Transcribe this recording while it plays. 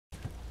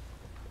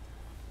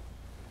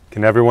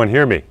Can everyone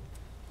hear me?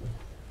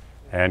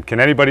 And can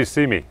anybody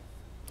see me?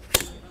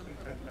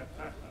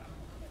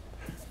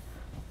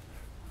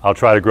 I'll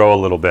try to grow a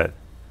little bit.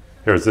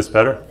 Here, is this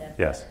better?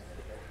 Yes.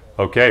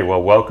 Okay,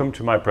 well, welcome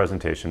to my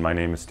presentation. My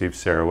name is Steve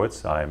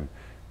Sarowitz. I'm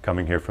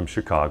coming here from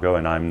Chicago,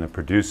 and I'm the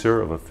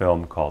producer of a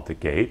film called The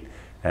Gate,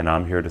 and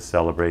I'm here to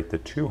celebrate the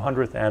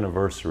 200th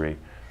anniversary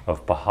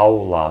of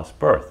Baha'u'llah's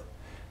birth.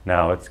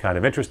 Now, it's kind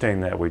of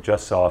interesting that we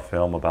just saw a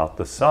film about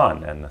the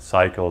sun and the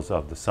cycles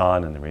of the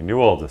sun and the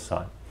renewal of the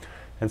sun.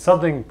 And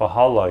something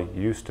Baha'u'llah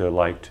used to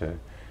like to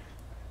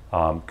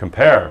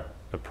compare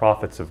the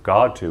prophets of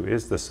God to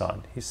is the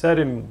sun. He said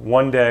in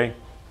one day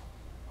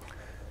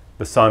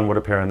the sun would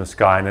appear in the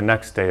sky, and the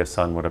next day a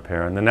sun would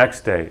appear, and the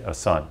next day a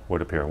sun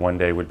would appear. One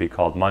day would be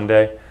called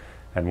Monday,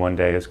 and one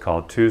day is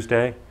called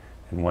Tuesday,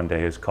 and one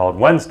day is called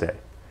Wednesday.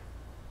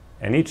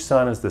 And each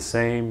sun is the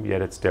same,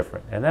 yet it's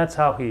different. And that's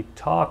how he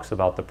talks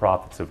about the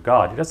prophets of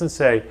God. He doesn't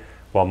say,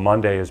 well,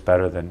 Monday is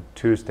better than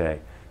Tuesday,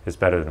 is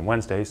better than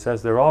Wednesday. He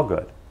says they're all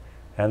good.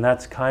 And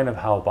that's kind of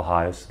how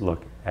Baha'is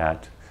look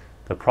at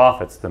the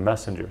prophets, the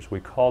messengers. We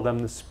call them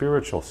the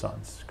spiritual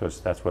sons,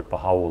 because that's what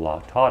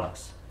Baha'u'llah taught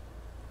us.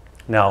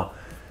 Now,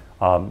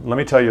 let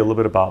me tell you a little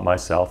bit about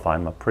myself.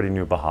 I'm a pretty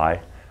new Baha'i.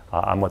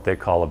 I'm what they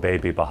call a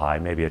baby Baha'i,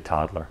 maybe a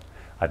toddler.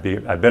 I've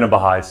been a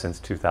Baha'i since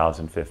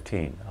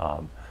 2015.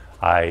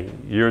 I,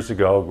 years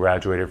ago,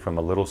 graduated from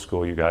a little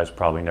school you guys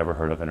probably never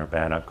heard of in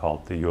Urbana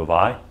called the U of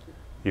I.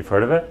 You've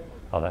heard of it?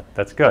 Oh,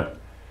 that's good.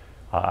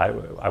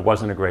 I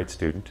wasn't a great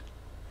student.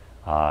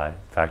 In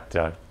fact,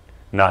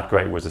 not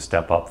great was a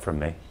step up from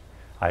me.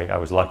 I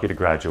was lucky to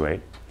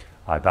graduate.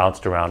 I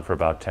bounced around for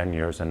about 10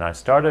 years, and I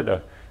started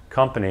a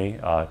company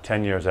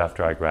 10 years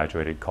after I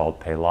graduated called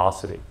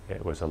Paylocity.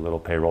 It was a little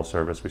payroll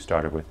service. We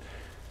started with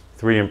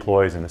 3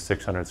 employees in a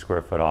 600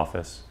 square foot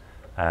office,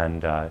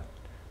 and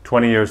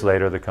 20 years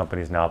later, the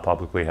company is now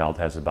publicly held,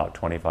 has about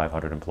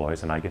 2,500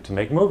 employees, and I get to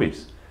make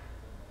movies.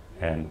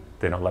 And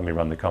they don't let me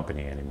run the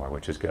company anymore,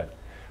 which is good.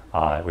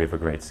 We have a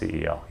great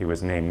CEO. He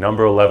was named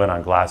number 11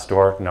 on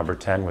Glassdoor. Number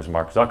 10 was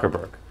Mark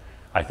Zuckerberg.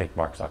 I think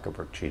Mark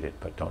Zuckerberg cheated,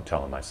 but don't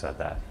tell him I said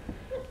that.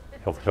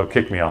 He'll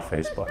kick me off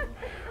Facebook.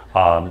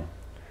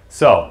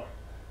 So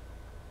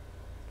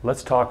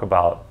let's talk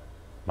about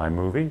my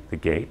movie, The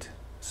Gate.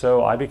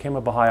 So I became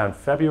a Baha'i on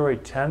February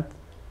 10th,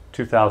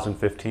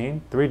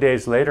 2015. 3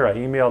 days later, I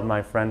emailed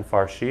my friend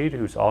Farshid,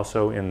 who's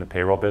also in the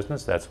payroll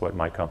business. That's what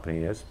my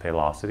company is,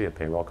 Paylocity, a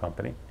payroll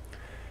company.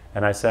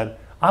 And I said,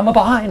 I'm a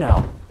Baha'i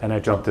now. And I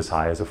jumped as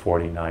high as a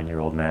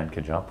 49-year-old man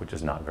can jump, which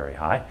is not very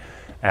high.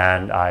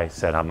 And I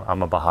said,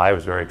 I'm a Baha'i. I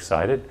was very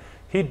excited.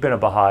 He'd been a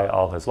Baha'i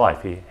all his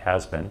life. He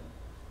has been.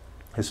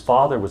 His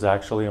father was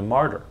actually a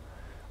martyr.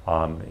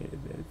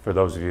 For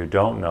those of you who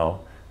don't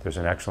know, there's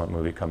an excellent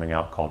movie coming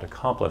out called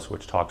Accomplice,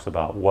 which talks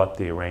about what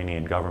the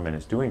Iranian government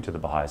is doing to the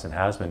Baha'is and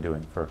has been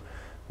doing for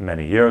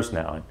many years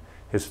now. And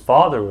his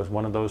father was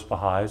one of those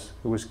Baha'is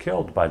who was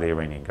killed by the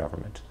Iranian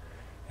government.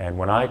 And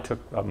when I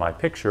took my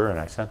picture and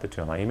I sent it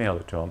to him, I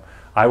emailed it to him,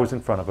 I was in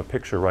front of a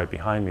picture right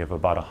behind me of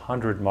about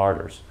 100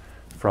 martyrs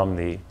from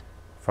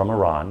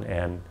Iran.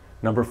 And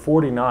number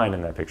 49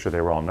 in that picture,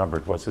 they were all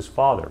numbered, was his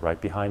father right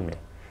behind me.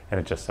 And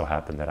it just so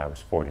happened that I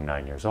was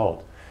 49 years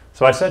old.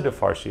 So I said to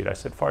Farshid, I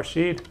said,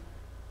 Farshid,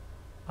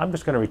 I'm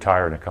just going to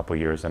retire in a couple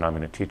years and I'm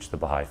going to teach the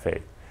Baha'i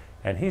faith.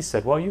 And he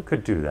said, well, you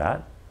could do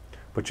that,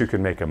 but you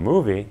could make a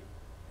movie,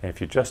 and if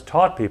you just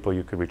taught people,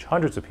 you could reach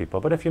hundreds of people,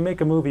 but if you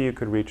make a movie, you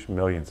could reach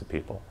millions of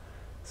people.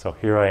 So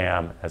here I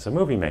am as a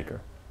movie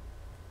maker.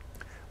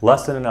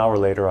 Less than an hour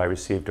later, I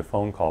received a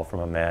phone call from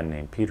a man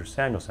named Peter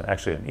Samuelson,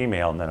 actually an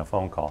email and then a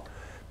phone call.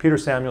 Peter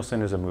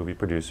Samuelson is a movie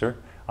producer.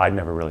 I'd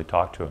never really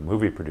talked to a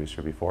movie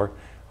producer before.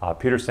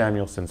 Peter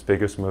Samuelson's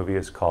biggest movie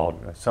is called,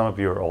 some of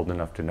you are old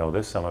enough to know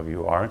this, some of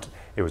you aren't.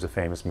 It was a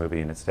famous movie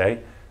in its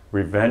day,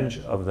 Revenge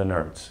of the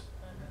Nerds.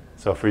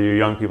 So for you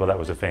young people, that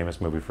was a famous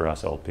movie. For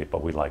us old people,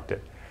 we liked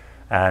it.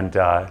 And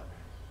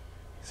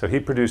so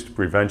he produced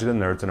Revenge of the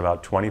Nerds and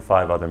about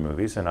 25 other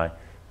movies.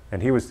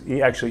 And he was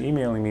actually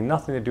emailing me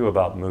nothing to do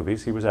about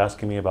movies. He was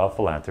asking me about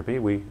philanthropy.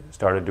 We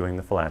started doing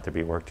the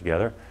philanthropy work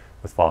together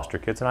with foster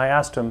kids. And I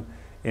asked him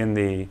in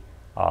the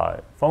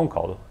phone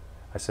call,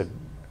 I said,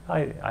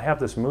 I have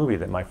this movie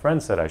that my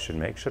friend said I should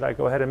make. Should I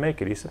go ahead and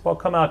make it? He said, well,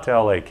 come out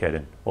to LA, kid,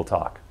 and we'll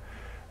talk.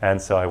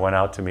 And so I went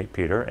out to meet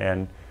Peter,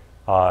 and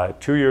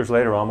 2 years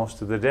later, almost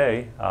to the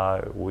day,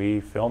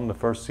 we filmed the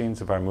first scenes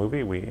of our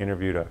movie. We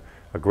interviewed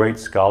a great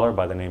scholar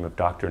by the name of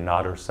Dr.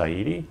 Nader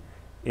Saidi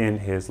in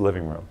his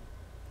living room.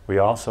 We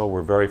also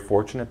were very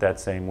fortunate that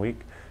same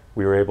week.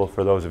 We were able,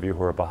 for those of you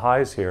who are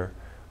Baha'is here,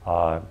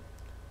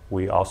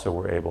 we also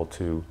were able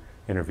to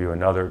interview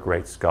another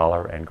great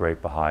scholar and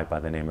great Baha'i by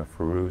the name of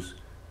Firuz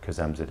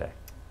Kazemzadeh.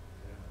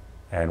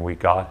 And we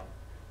got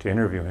to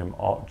interview him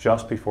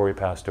just before he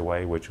passed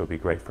away, which will be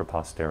great for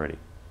posterity.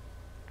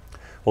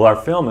 Well, our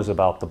film is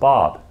about the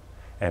Bab,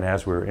 and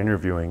as we were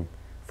interviewing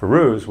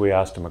Firuz, we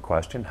asked him a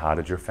question, how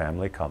did your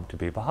family come to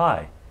be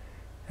Baha'i?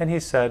 And he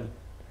said,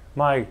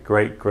 my I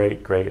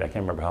can't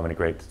remember how many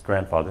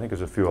great-grandfathers, I think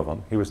there's a few of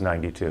them, he was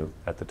 92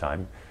 at the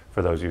time,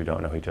 For those of you who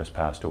don't know, he just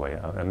passed away.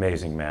 An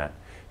amazing man.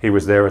 He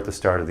was there at the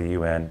start of the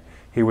UN.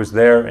 He was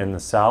there in the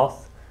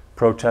South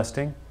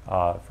protesting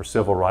for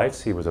civil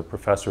rights. He was a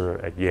professor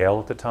at Yale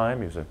at the time.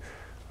 He was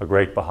a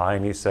great Baha'i,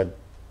 and he said,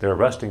 they're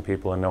arresting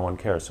people and no one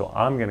cares. So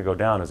I'm going to go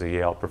down as a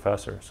Yale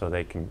professor so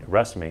they can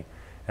arrest me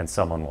and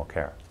someone will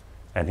care.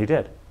 And he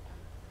did.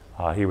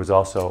 He was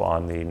also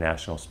on the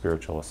National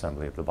Spiritual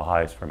Assembly of the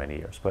Baha'is for many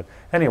years. But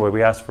anyway,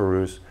 we asked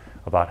Farouz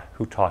about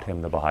who taught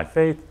him the Baha'i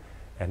faith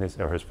and his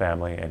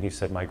family, and he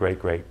said, my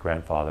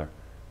great-great-grandfather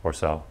or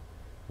so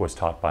was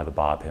taught by the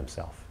Bab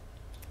himself.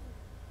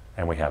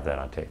 And we have that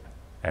on tape,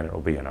 and it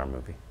will be in our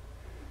movie.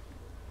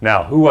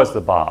 Now, who was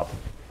the Bab?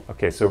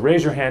 Okay, so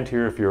raise your hand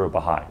here if you're a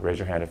Baha'i. Raise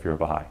your hand if you're a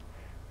Baha'i.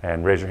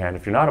 And raise your hand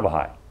if you're not a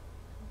Baha'i.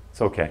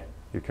 It's okay.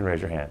 You can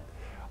raise your hand.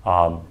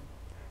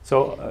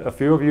 So a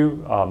few of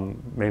you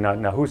may not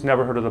know. Who's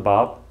never heard of the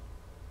Bab?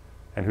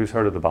 And who's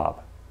heard of the Bab?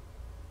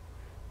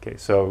 Okay,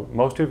 so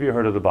most of you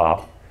heard of the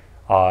Bab.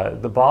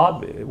 The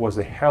Bab was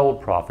the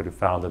herald prophet who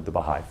founded the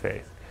Baha'i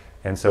faith.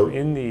 And so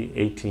in the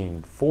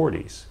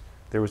 1840s,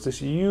 there was this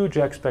huge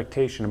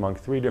expectation among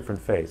three different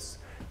faiths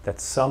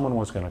that someone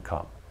was going to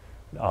come.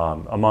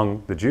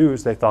 Among the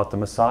Jews, they thought the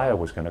Messiah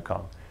was going to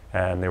come.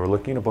 And they were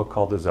looking at a book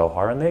called the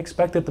Zohar, and they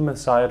expected the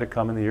Messiah to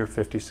come in the year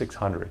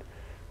 5600.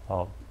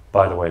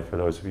 By the way, for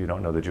those of you who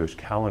don't know the Jewish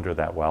calendar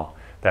that well,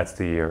 that's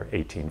the year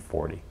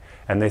 1840.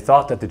 And they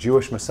thought that the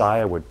Jewish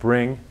Messiah would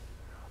bring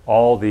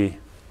all the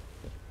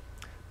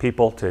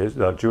people,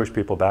 the Jewish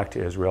people, back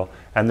to Israel,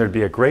 and there'd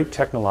be a great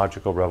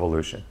technological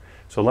revolution.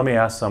 So let me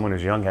ask someone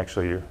who's young.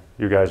 Actually,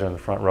 you guys are in the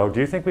front row.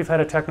 Do you think we've had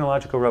a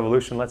technological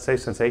revolution, let's say,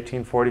 since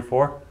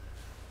 1844?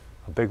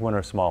 A big one or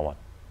a small one?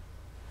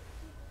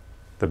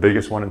 The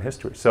biggest one in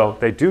history. So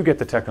they do get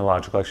the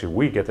technological, actually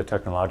we get the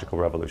technological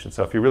revolution.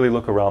 So if you really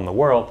look around the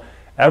world,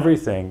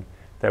 everything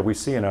that we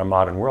see in our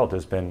modern world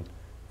has been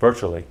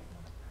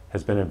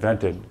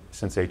invented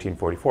since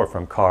 1844,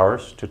 from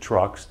cars to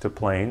trucks to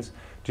planes.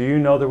 Do you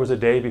know there was a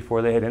day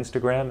before they had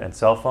Instagram and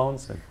cell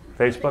phones and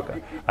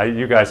Facebook?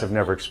 You guys have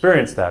never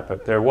experienced that,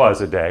 but there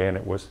was a day, and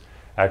it was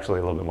actually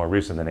a little bit more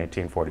recent than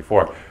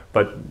 1844.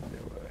 But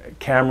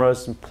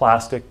cameras and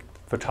plastic,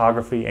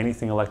 photography,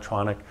 anything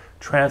electronic,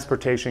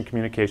 transportation,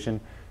 communication,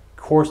 of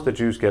course the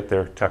Jews get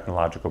their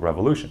technological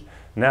revolution.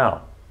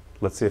 Now,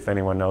 let's see if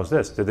anyone knows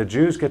this. Did the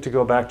Jews get to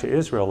go back to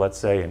Israel, let's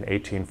say, in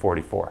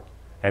 1844?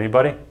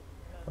 Anybody?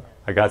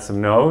 I got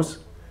some no's.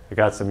 I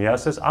got some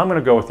yeses. I'm going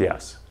to go with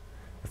yes.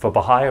 If a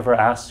Baha'i ever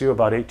asks you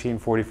about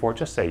 1844,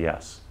 just say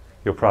yes.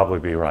 You'll probably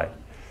be right.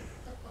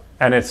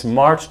 And it's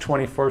March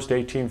 21st,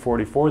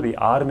 1844, the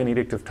Ottoman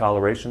Edict of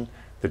Toleration.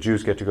 The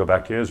Jews get to go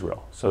back to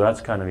Israel. So that's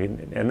kind of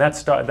neat. And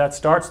that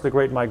starts the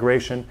Great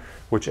Migration,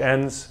 which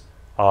ends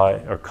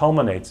or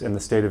culminates in the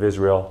State of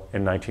Israel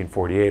in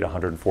 1948,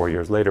 104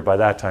 years later. By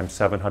that time,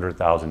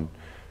 700,000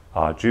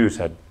 Jews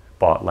had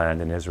bought land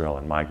in Israel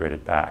and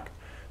migrated back.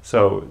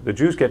 So the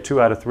Jews get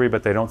 2 out of 3,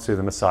 but they don't see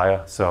the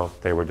Messiah, so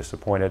they were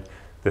disappointed.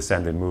 This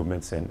ended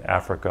movements in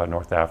Africa,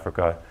 North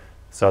Africa,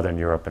 Southern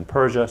Europe, and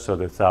Persia, so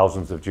the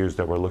thousands of Jews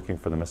that were looking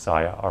for the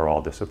Messiah are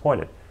all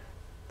disappointed.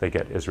 They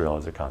get Israel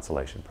as a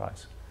consolation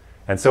prize.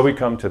 And so we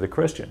come to the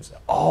Christians.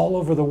 All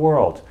over the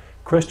world,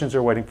 Christians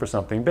are waiting for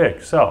something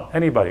big. So,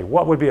 anybody,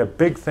 what would be a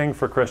big thing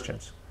for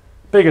Christians?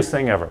 Biggest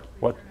thing ever.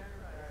 What?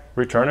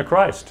 Return of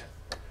Christ.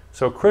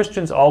 So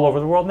Christians all over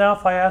the world. Now,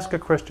 if I ask a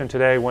Christian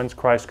today, when's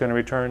Christ going to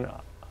return?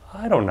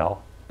 I don't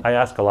know. I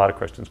ask a lot of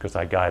Christians because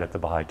I guide at the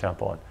Baha'i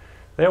Temple. And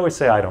they always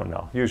say, I don't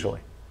know,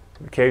 usually.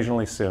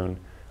 Occasionally soon.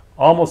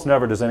 Almost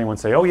never does anyone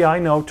say, oh yeah, I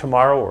know,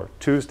 tomorrow or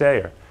Tuesday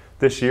or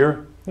this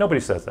year.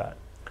 Nobody says that.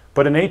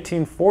 But in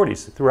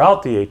 1840s,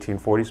 throughout the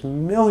 1840s,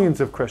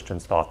 millions of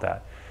Christians thought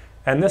that.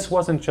 And this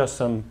wasn't just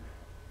some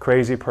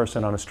crazy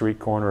person on a street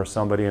corner or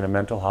somebody in a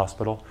mental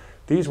hospital.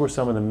 These were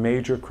some of the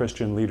major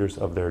Christian leaders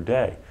of their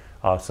day.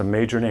 Some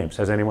major names.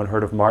 Has anyone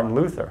heard of Martin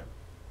Luther?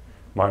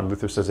 Martin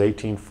Luther says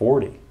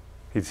 1840.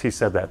 He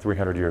said that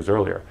 300 years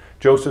earlier.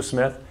 Joseph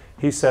Smith,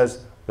 he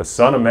says, the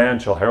Son of Man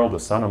shall herald the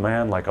Son of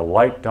Man like a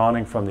light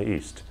dawning from the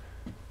east.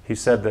 He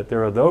said that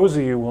there are those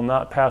of you who will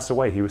not pass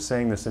away. He was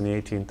saying this in the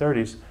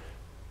 1830s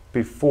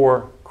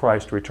before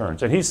Christ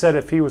returns. And he said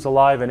if he was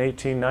alive in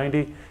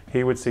 1890,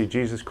 he would see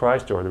Jesus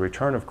Christ or the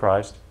return of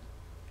Christ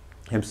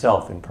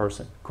himself in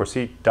person. Of course,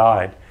 he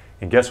died.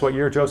 And guess what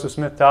year Joseph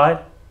Smith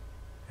died?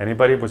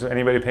 Was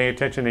anybody paying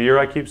attention to the year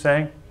I keep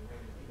saying?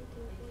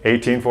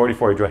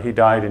 1844. He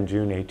died in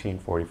June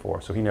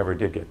 1844. So he never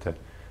did get to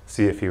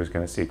see if he was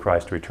going to see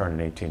Christ return in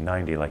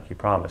 1890 like he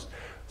promised.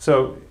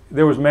 So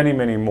there was many,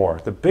 many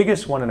more. The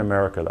biggest one in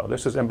America, though,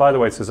 this is, and by the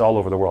way, this is all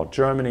over the world.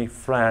 Germany,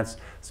 France,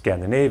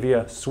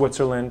 Scandinavia,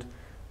 Switzerland,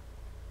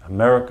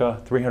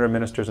 America, 300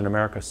 ministers in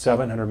America,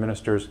 700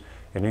 ministers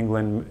in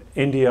England,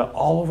 India,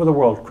 all over the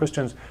world,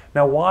 Christians.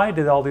 Now, why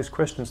did all these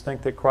Christians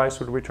think that Christ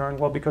would return?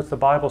 Well, because the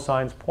Bible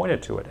signs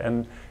pointed to it.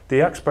 And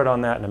the expert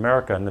on that in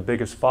America and the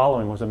biggest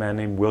following was a man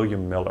named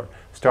William Miller.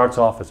 Starts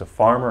off as a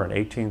farmer in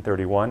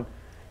 1831,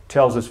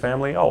 tells his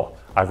family, oh,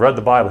 I've read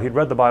the Bible. He'd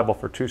read the Bible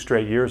for 2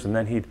 straight years, and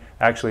then he'd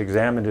actually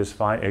examined his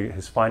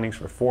findings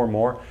for 4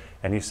 more,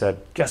 and he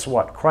said, guess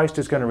what? Christ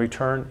is going to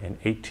return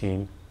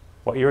in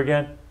what year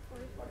again?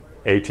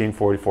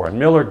 1844. And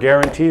Miller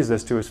guarantees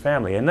this to his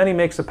family. And then he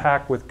makes a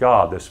pact with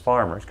God, this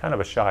farmer. He's kind of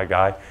a shy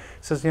guy. He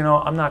says, you know,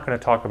 I'm not going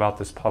to talk about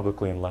this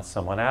publicly unless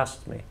someone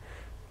asks me.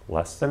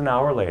 Less than an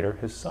hour later,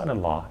 his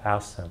son-in-law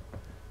asks him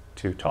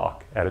to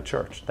talk at a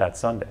church that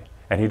Sunday.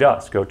 And he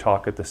does go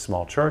talk at this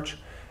small church.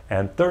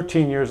 And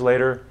 13 years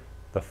later,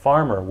 the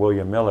farmer,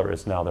 William Miller,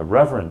 is now the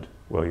Reverend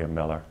William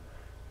Miller.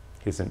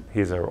 He's an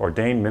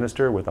ordained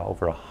minister with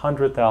over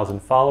 100,000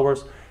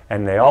 followers,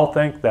 and they all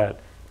think that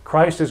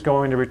Christ is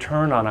going to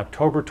return on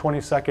October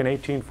 22nd,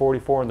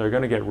 1844, and they're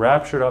going to get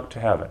raptured up to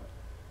heaven.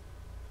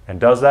 And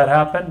does that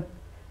happen?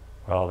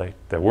 Well,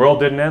 the world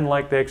didn't end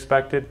like they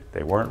expected.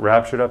 They weren't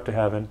raptured up to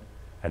heaven,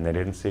 and they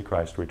didn't see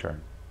Christ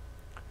return.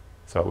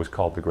 So it was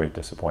called the Great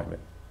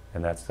Disappointment.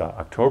 And that's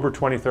October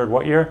 23rd,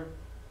 what year?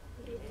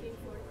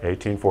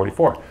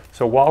 1844.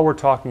 So while we're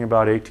talking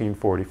about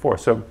 1844,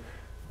 so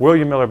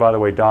William Miller, by the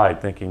way,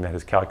 died thinking that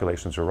his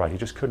calculations were right. He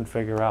just couldn't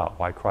figure out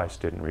why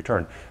Christ didn't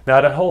return.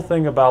 Now, that whole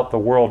thing about the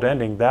world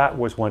ending, that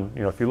was when,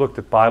 if you looked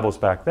at Bibles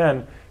back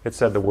then, it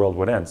said the world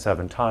would end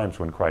 7 times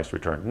when Christ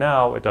returned.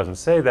 Now, it doesn't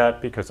say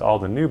that because all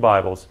the new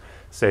Bibles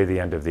say the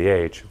end of the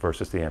age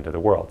versus the end of the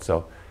world.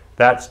 So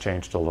that's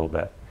changed a little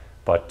bit.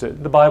 But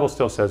the Bible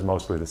still says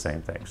mostly the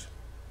same things.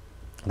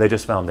 They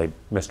just found they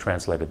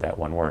mistranslated that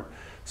one word.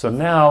 So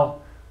now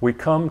we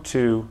come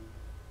to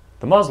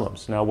the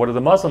Muslims. Now, what do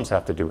the Muslims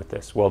have to do with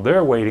this? Well,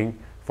 they're waiting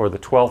for the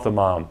 12th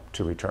Imam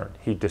to return.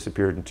 He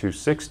disappeared in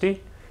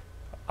 260,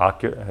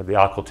 the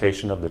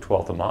occultation of the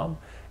 12th Imam,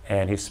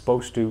 and he's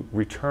supposed to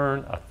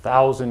return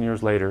 1,000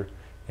 years later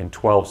in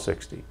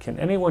 1260. Can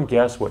anyone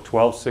guess what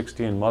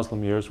 1260 in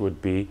Muslim years would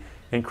be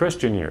in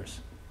Christian years?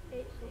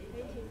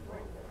 1844.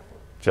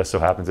 Just so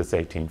happens it's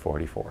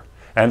 1844.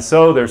 And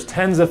so there's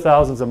tens of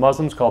thousands of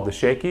Muslims called the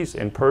Sheikhis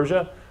in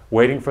Persia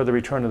waiting for the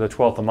return of the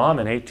 12th Imam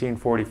in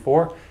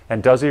 1844.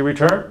 And does he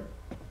return?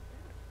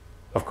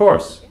 Of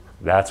course.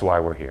 That's why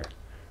we're here.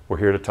 We're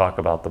here to talk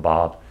about the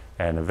Bab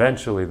and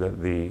eventually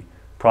the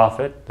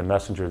prophet, the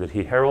messenger that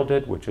he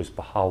heralded, which is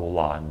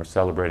Baha'u'llah. And we're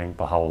celebrating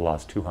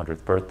Baha'u'llah's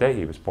 200th birthday.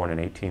 He was born in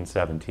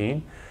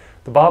 1817.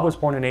 The Bab was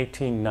born in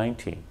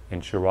 1819 in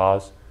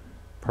Shiraz,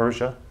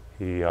 Persia.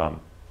 He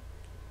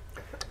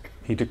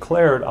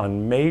declared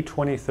on May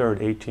 23rd,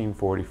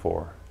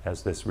 1844,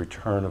 as this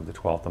return of the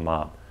 12th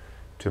Imam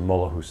to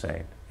Mullah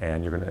Hussein.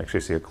 And you're going to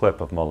actually see a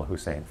clip of Mullah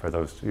Hussein. For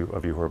those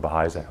of you who are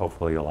Baha'is,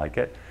 hopefully you'll like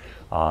it.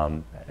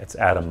 It's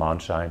Adam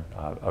Monshine,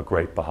 a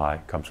great Baha'i,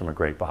 comes from a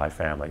great Baha'i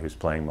family who's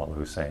playing Mullah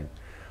Hussein.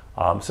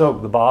 So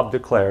the Bab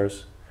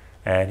declares,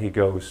 and he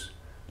goes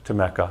to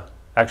Mecca.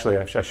 Actually,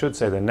 I should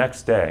say the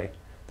next day,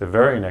 the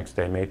very next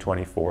day, May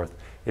 24th,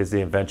 is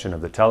the invention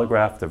of the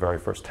telegraph, the very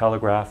first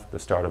telegraph, the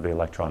start of the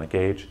electronic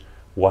age.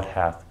 What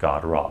hath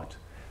God wrought?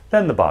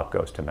 Then the Bab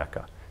goes to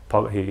Mecca.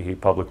 He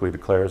publicly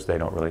declares they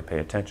don't really pay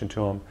attention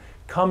to him,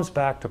 comes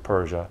back to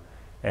Persia,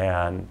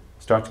 and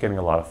starts getting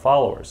a lot of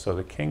followers. So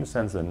the king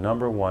sends the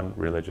 #1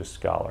 religious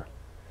scholar,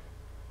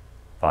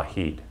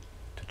 Vahid,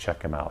 to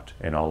check him out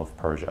in all of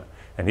Persia.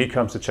 And he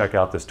comes to check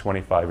out this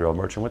 25-year-old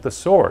merchant with a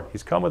sword.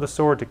 He's come with a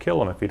sword to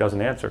kill him if he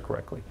doesn't answer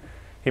correctly.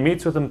 He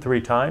meets with him 3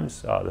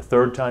 times. The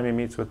third time he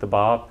meets with the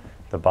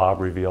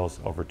Bab reveals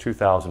over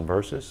 2,000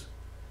 verses.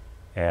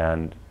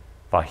 And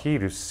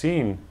Vahid, who's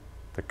seen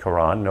the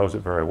Quran, knows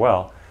it very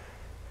well,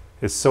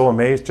 is so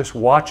amazed just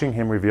watching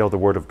him reveal the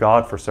Word of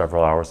God for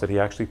several hours that he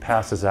actually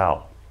passes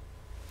out.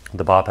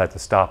 The Bab had to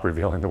stop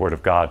revealing the Word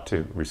of God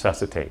to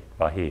resuscitate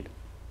Vahid.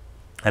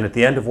 And at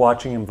the end of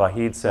watching him,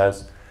 Vahid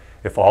says,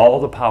 if all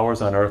the powers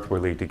on earth were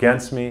leagued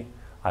against me,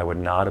 I would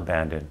not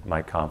abandon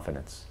my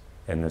confidence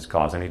in this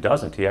cause. And he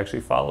doesn't. He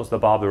actually follows the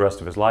Bab the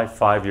rest of his life.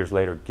 5 years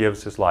later,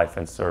 gives his life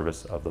in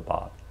service of the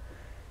Bab.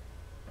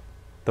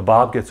 The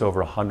Bab gets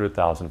over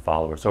 100,000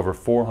 followers, over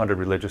 400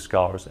 religious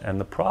scholars, and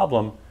the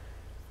problem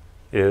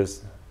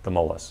is the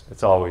mullahs.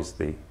 It's always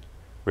the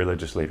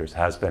religious leaders,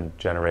 has been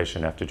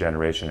generation after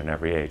generation in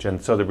every age.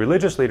 And so the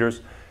religious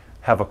leaders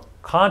have a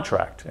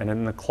contract, and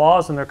in the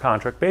clause in their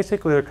contract,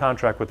 basically their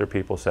contract with their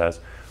people says,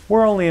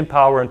 we're only in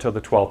power until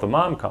the 12th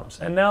Imam comes.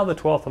 And now the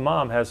 12th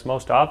Imam has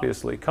most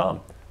obviously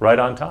come, right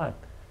on time.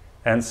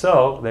 And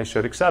so they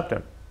should accept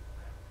him.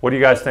 What do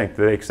you guys think?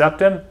 Do they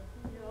accept him?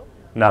 No.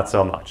 Not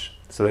so much.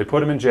 So they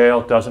put him in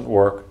jail, doesn't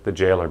work, the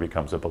jailer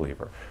becomes a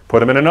believer.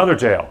 Put him in another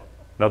jail,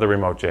 another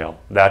remote jail.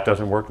 That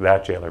doesn't work,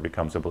 that jailer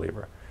becomes a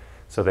believer.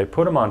 So they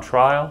put him on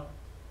trial,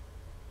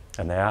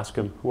 and they ask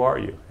him, who are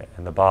you?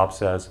 And the Bab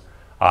says,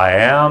 I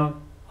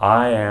am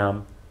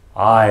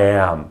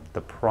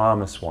the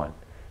promised one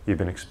you've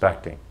been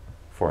expecting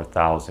for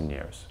 1,000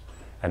 years.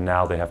 And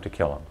now they have to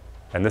kill him.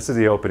 And this is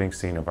the opening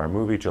scene of our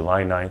movie,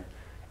 July 9th,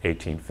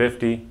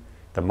 1850,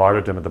 the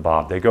martyrdom of the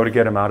Bab. They go to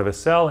get him out of his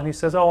cell, and he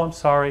says, oh, I'm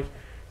sorry.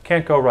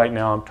 Can't go right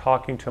now. I'm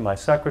talking to my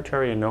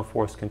secretary and no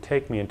force can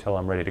take me until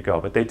I'm ready to go.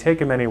 But they take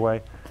him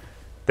anyway.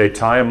 They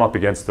tie him up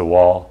against the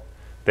wall.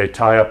 They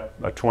tie up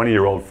a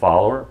 20-year-old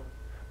follower.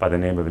 by the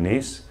name of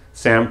Anis.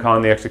 Sam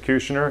Khan, the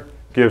executioner,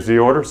 gives the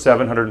order,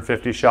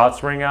 750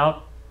 shots ring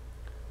out.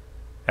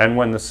 And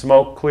when the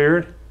smoke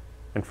cleared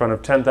in front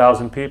of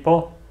 10,000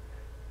 people,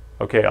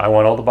 okay, I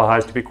want all the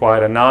Baha'is to be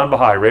quiet. A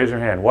non-Baha'i, raise your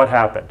hand. What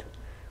happened?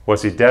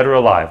 Was he dead or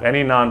alive?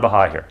 Any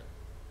non-Baha'i here?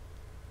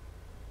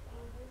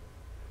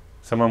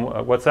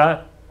 Someone, what's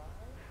that?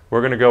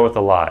 We're going to go with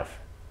alive.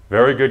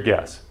 Very good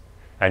guess.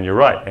 And you're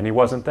right, and he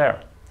wasn't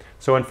there.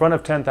 So in front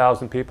of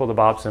 10,000 people, the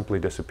Bab simply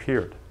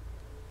disappeared.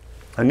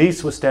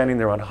 Anis was standing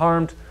there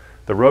unharmed.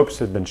 The ropes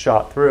had been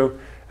shot through,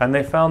 and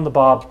they found the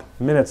Bab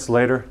minutes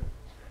later,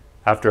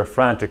 after a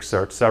frantic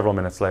search, several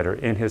minutes later,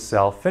 in his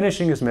cell,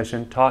 finishing his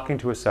mission, talking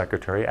to his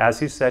secretary, as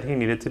he said he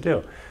needed to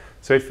do.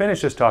 So he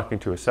finishes talking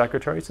to his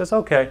secretary. He says,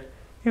 okay,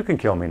 you can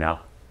kill me now.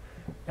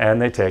 And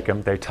they take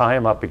him, they tie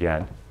him up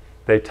again.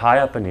 They tie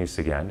up Anis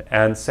again,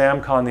 and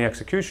Sam Khan, the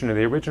executioner,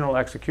 the original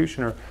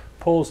executioner,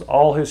 pulls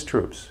all his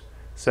troops,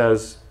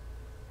 says,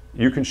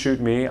 you can shoot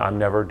me, I'm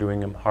never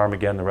doing him harm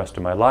again the rest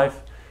of my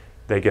life.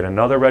 They get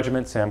another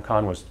regiment. Sam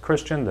Khan was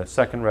Christian, the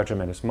second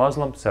regiment is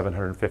Muslim,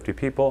 750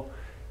 people,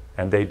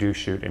 and they do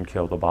shoot and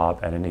kill the Bab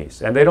and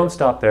Anis. And they don't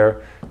stop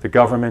there. The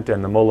government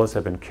and the mullahs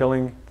have been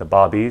killing the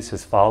Babis,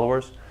 his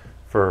followers,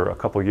 for a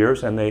couple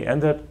years, and they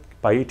end up,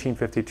 by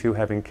 1852,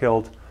 having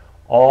killed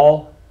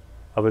all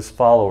of his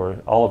followers,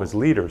 all of his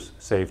leaders,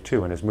 save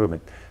two in his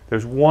movement.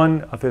 There's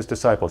one of his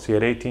disciples. He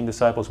had 18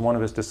 disciples. One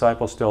of his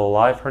disciples still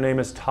alive. Her name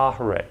is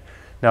Tahireh.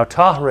 Now,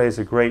 Tahireh is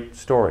a great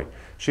story.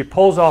 She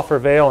pulls off her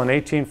veil in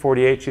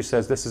 1848. She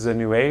says, this is a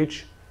new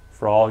age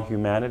for all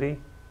humanity.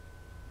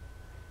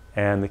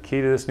 And the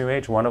key to this new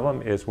age, one of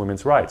them, is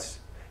women's rights.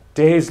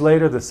 Days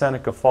later, the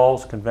Seneca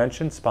Falls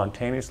Convention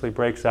spontaneously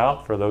breaks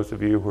out. For those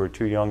of you who are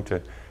too young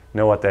to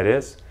know what that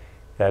is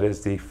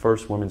the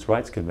first women's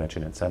rights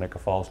convention in Seneca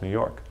Falls, New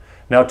York.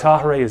 Now,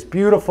 Tahireh is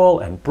beautiful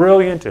and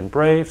brilliant and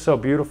brave, so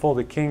beautiful.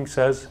 The king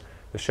says,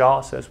 the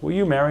Shah says, will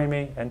you marry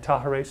me? And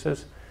Tahireh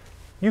says,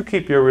 you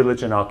keep your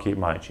religion, I'll keep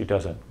mine. She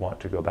doesn't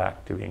want to go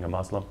back to being a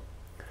Muslim.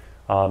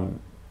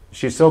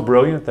 She's so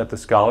brilliant that the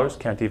scholars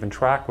can't even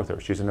track with her.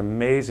 She's an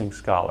amazing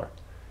scholar.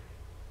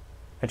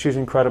 And she's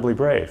incredibly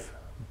brave.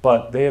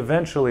 But they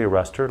eventually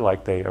arrest her,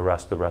 like they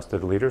arrest the rest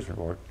of the leaders,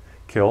 or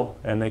kill,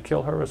 and they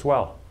kill her as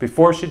well.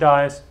 Before she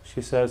dies,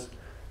 she says,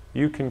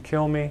 you can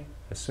kill me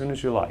as soon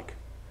as you like,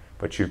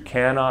 but you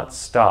cannot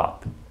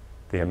stop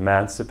the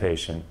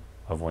emancipation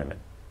of women.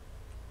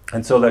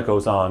 And so that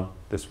goes on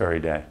this very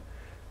day.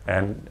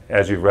 And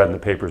as you've read in the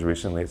papers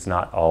recently, it's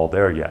not all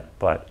there yet.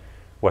 But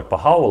what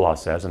Baha'u'llah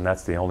says, and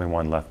that's the only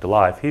one left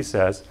alive, he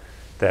says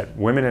that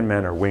women and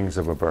men are wings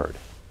of a bird.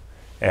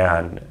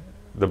 And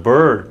the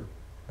bird,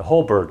 the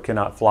whole bird,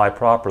 cannot fly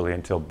properly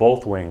until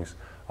both wings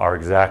are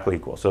exactly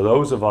equal. So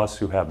those of us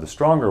who have the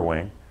stronger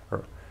wing,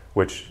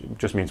 which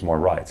just means more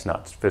rights,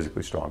 not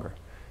physically stronger,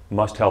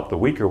 must help the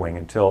weaker wing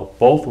until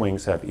both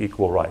wings have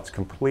equal rights,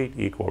 complete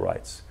equal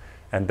rights.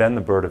 And then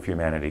the bird of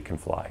humanity can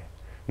fly.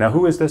 Now,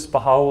 who is this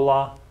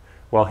Baha'u'llah?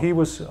 Well, he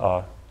was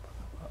a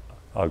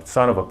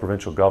son of a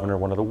provincial governor,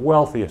 one of the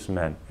wealthiest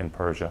men in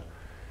Persia.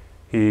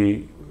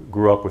 He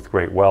grew up with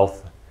great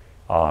wealth.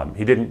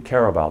 He didn't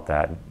care about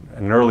that.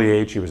 At an early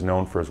age, he was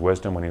known for his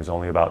wisdom when he was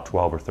only about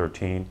 12 or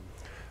 13.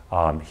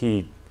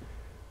 He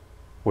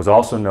was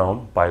also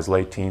known by his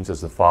late teens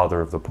as the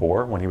father of the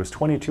poor. When he was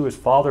 22, his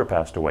father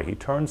passed away. He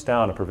turns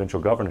down a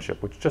provincial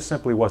governorship, which just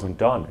simply wasn't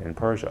done in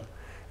Persia.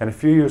 And a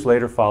few years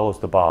later follows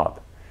the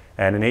Bab.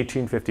 And in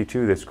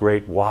 1852, this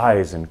great,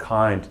 wise and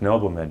kind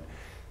nobleman,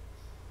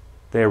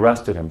 they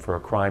arrested him for a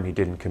crime he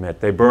didn't commit.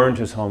 They burned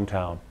his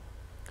hometown.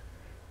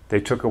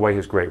 They took away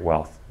his great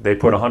wealth. They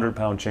put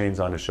 100-pound chains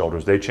on his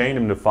shoulders. They chained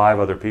him to 5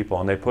 other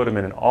people, and they put him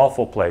in an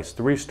awful place,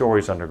 3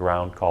 stories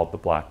underground, called the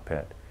Black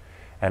Pit.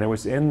 And it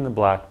was in the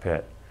Black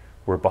Pit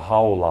where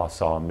Baha'u'llah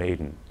saw a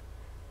maiden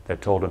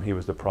that told him he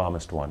was the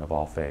promised one of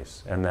all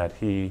faiths, and that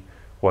he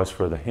was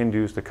for the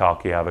Hindus the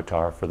Kalki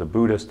avatar, for the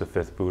Buddhists the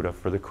 5th Buddha,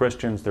 for the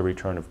Christians the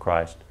return of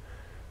Christ,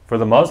 for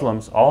the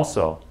Muslims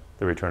also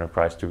the return of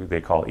Christ, who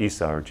they call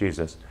Isa or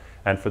Jesus,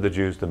 and for the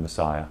Jews the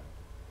Messiah.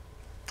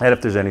 And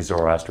if there's any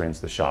Zoroastrians,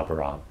 the Shah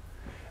Baram.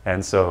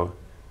 And so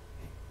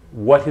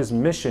what his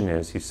mission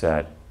is, he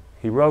said,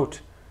 he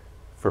wrote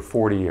for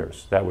 40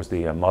 years. That was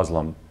the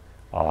Muslim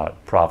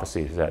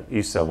prophecy, that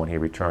Isa, when he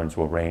returns,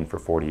 will reign for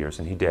 40 years,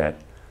 and he did,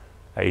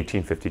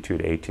 1852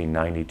 to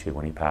 1892,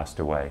 when he passed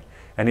away.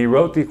 And he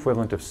wrote the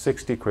equivalent of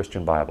 60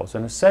 Christian Bibles.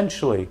 And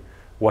essentially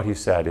what he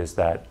said is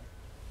that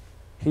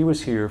he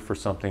was here for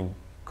something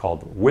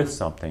called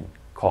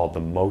the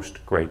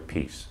most great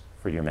peace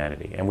for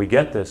humanity. And we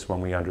get this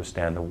when we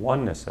understand the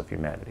oneness of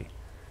humanity.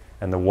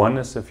 And the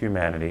oneness of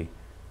humanity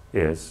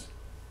is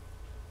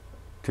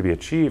to be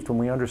achieved when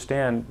we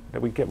understand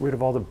that we get rid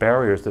of all the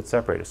barriers that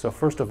separate us. So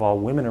first of all,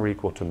 women are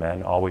equal to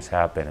men, always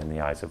have been in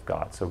the eyes of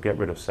God. So get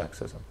rid of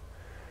sexism.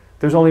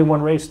 There's only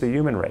one race, the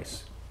human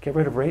race. Get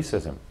rid of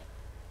racism.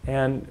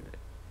 And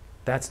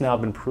that's now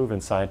been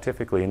proven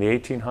scientifically. In the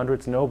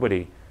 1800s,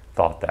 nobody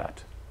thought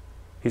that.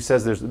 He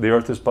says the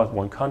earth is but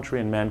one country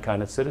and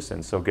mankind is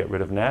citizens, so get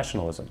rid of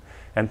nationalism.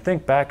 And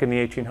think back in the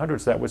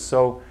 1800s, that was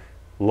so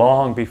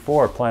long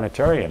before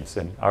planetariums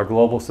and our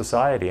global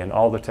society and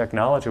all the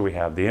technology we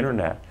have, the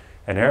internet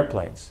and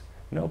airplanes.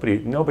 Nobody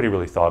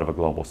really thought of a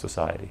global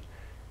society.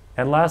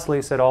 And lastly,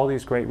 he said all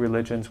these great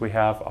religions we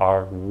have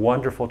are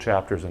wonderful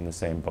chapters in the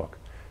same book.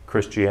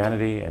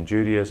 Christianity and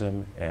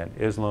Judaism and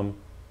Islam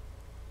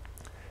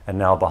and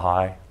now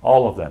Baha'i,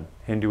 all of them,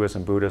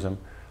 Hinduism, Buddhism,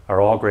 are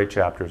all great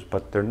chapters,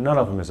 but none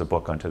of them is a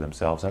book unto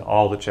themselves, and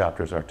all the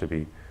chapters are to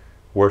be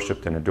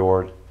worshipped and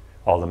adored,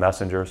 all the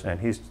messengers,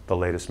 and he's the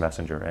latest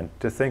messenger, and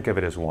to think of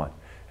it as one,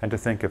 and to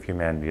think of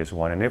humanity as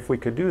one. And if we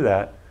could do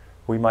that,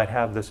 we might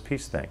have this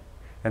peace thing.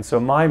 And so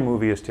my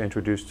movie is to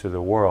introduce to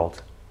the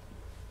world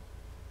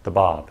the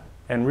Bab,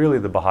 and really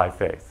the Baha'i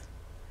faith.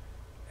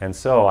 And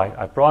so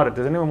I brought it.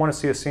 Does anyone want to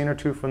see a scene or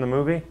two from the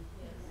movie?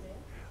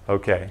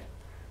 Okay.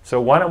 So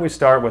why don't we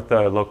start with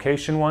the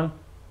location one?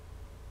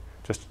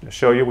 Just to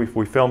show you,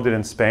 we filmed it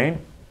in Spain,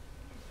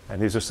 and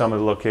these are some of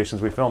the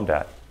locations we filmed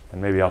at.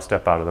 And maybe I'll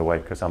step out of the way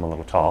because I'm a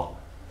little tall.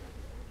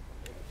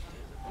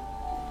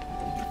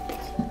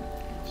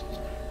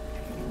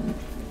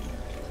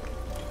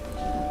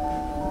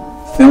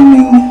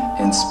 Filming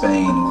in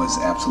Spain was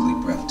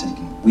absolutely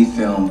breathtaking. We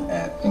filmed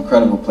at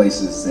incredible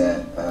places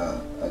that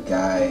a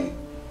guy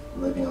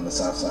living on the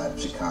south side of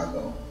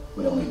Chicago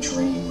would only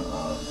dream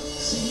of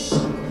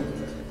seeing.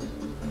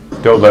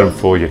 Don't let him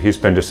fool you. He's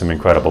been to some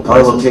incredible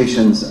Our places.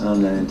 locations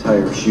on the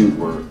entire shoot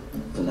were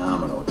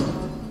phenomenal.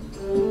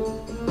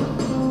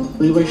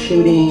 We were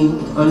shooting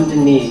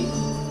underneath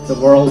the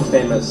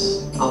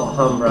world-famous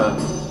Alhambra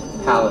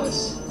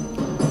Palace.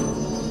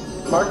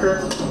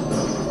 Parker.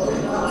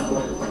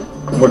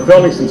 We're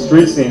filming some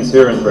street scenes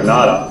here in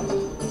Granada.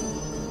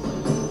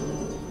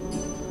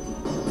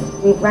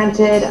 We've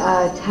rented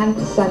a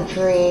 10th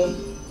century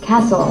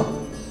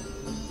castle.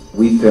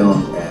 We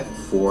filmed at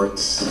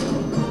forts,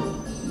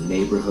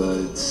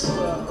 neighborhoods,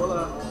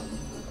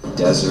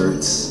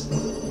 deserts,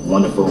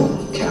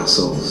 wonderful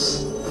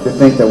castles. To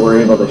think that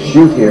we're able to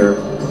shoot here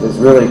is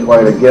really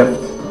quite a gift.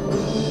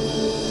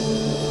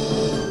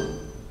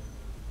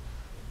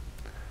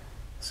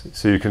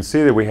 So you can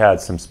see that we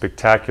had some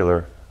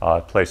spectacular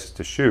places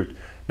to shoot.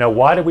 Now,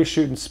 why did we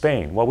shoot in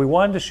Spain? Well, we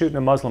wanted to shoot in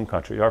a Muslim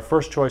country. Our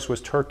first choice was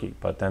Turkey,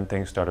 but then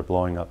things started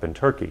blowing up in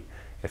Turkey,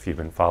 if you've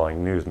been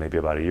following news maybe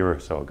about a year or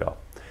so ago.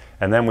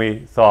 And then we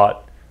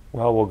thought,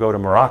 well, we'll go to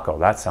Morocco.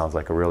 That sounds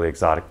like a really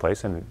exotic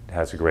place and it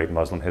has a great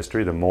Muslim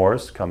history. The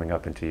Moors coming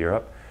up into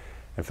Europe.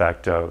 In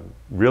fact,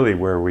 really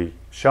where we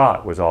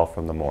shot was all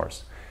from the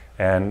Moors.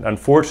 And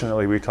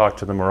unfortunately, we talked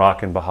to the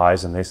Moroccan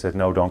Baha'is and they said,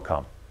 no, don't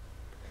come.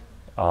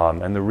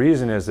 And the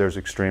reason is there's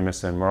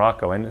extremists in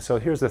Morocco. And so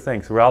here's the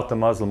thing, throughout the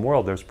Muslim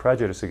world, there's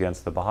prejudice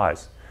against the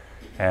Baha'is.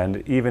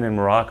 And even in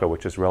Morocco,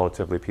 which is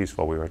relatively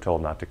peaceful, we were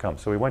told not to come.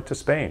 So we went to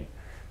Spain,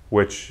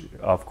 which,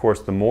 of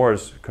course, the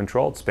Moors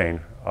controlled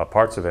Spain,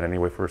 parts of it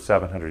anyway, for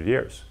 700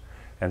 years.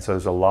 And so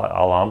there's a lot,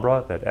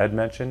 Alhambra that Ed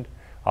mentioned,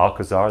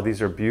 Alcazar,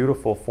 these are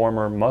beautiful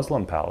former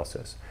Muslim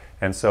palaces.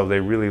 And so they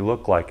really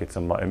look like it's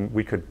and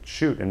we could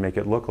shoot and make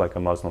it look like a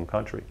Muslim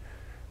country.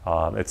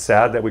 It's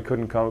sad that we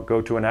couldn't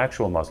go to an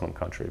actual Muslim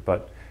country,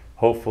 but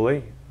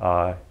hopefully,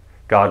 God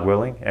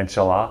willing,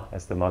 inshallah,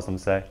 as the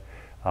Muslims say,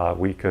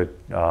 we could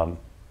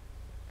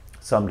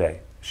someday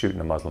shoot in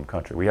a Muslim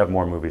country. We have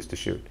more movies to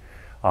shoot.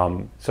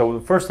 So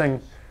the first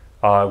thing,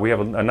 we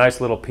have a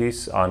nice little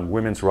piece on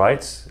women's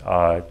rights.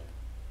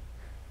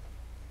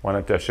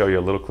 Wanted to show you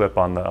a little clip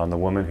on the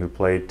woman who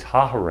played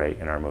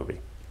Tahirih in our movie.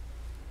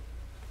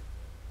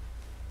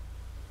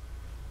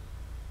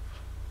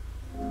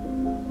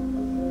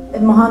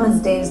 In Muhammad's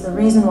days, the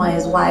reason why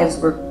his wives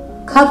were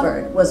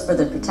covered was for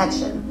their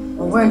protection.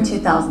 Well, we're in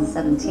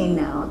 2017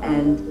 now,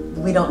 and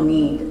we don't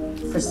need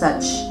for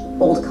such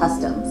old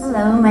customs.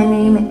 Hello, my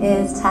name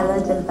is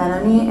Tala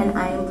Dilbarani, and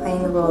I am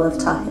playing the role of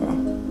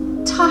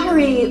Tahirih.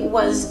 Tahirih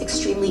was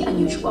extremely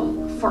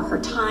unusual for her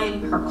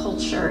time, her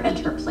culture, and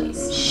her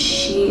place.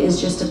 She is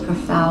just a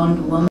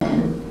profound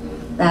woman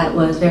that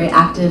was very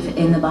active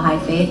in the Baha'i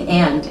faith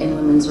and in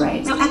women's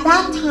rights. Now, at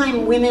that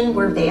time, women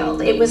were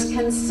veiled. It was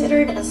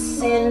considered a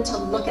sin to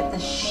look at the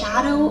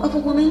shadow of a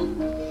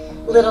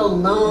woman, let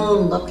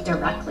alone look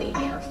directly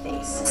at her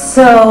face.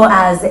 So,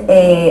 as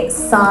a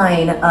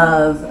sign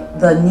of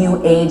the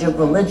new age of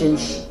religion,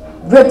 she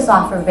rips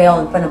off her veil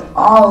in front of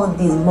all of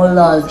these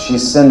mullahs.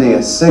 She's sending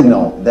a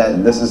signal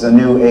that this is a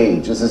new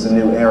age, this is a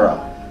new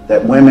era,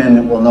 that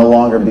women will no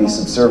longer be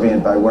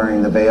subservient by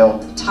wearing the veil.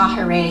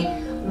 Tahirih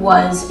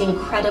was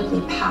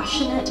incredibly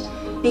passionate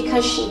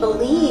because she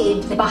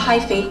believed the Baha'i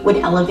faith would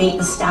elevate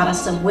the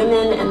status of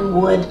women and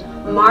would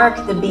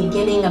mark the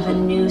beginning of a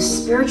new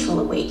spiritual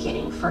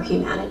awakening for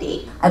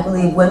humanity. I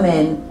believe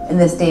women in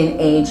this day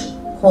and age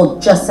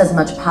hold just as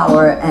much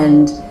power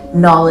and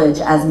knowledge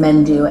as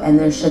men do, and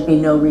there should be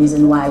no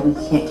reason why we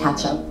can't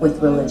catch up with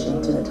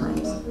religion to the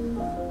times.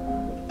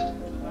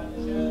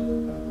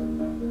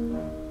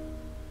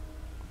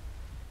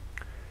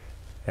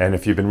 And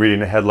if you've been reading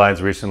the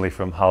headlines recently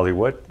from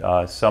Hollywood,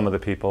 some of the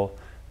people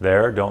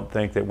there don't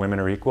think that women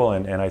are equal,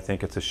 and I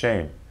think it's a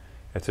shame.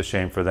 It's a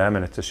shame for them,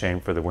 and it's a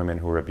shame for the women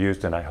who are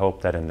abused, and I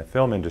hope that in the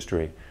film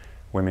industry,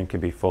 women can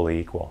be fully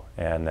equal,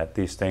 and that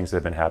these things that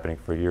have been happening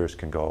for years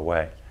can go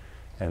away.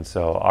 And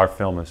so our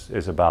film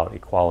is about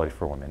equality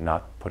for women,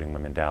 not putting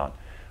women down.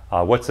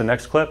 What's the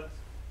next clip?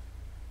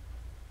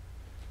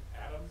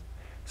 Adam.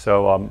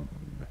 So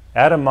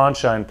Adam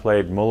Monshine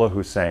played Mullah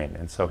Hussein,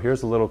 and so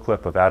here's a little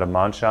clip of Adam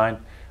Monshine.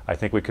 I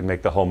think we could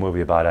make the whole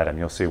movie about Adam.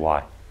 You'll see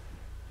why.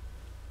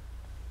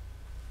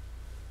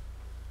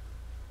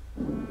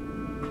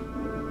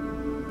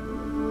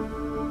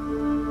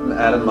 I'm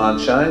Adam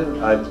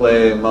Monshine. I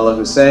play Mullah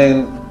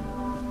Hussein,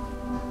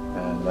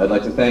 and I'd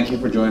like to thank you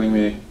for joining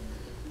me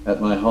at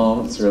my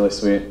home. It's really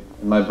sweet.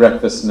 In my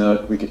breakfast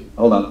nook,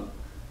 hold on.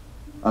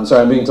 I'm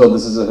sorry, I'm being told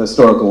this is a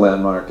historical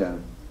landmark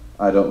and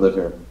I don't live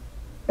here.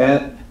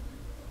 And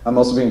I'm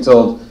also being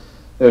told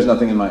there's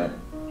nothing in my hair.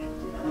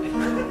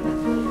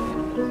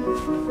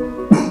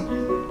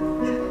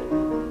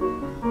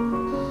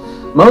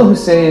 Mullah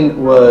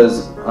Hussein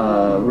was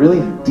a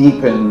really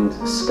deepened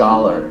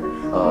scholar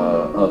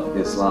of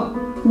Islam.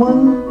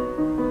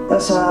 One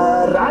that's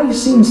a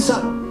rising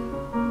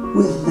sun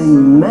with the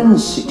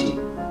immensity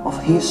of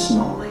his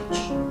knowledge.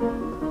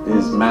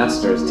 His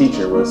master, his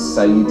teacher, was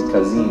Sayyid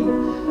Kazim,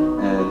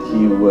 and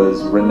he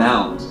was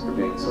renowned for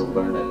being so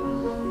learned.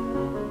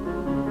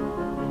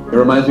 It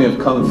reminds me of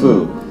Kung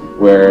Fu,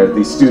 where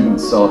the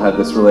students all had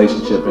this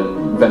relationship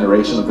and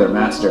veneration of their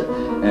master,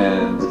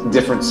 and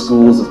different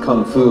schools of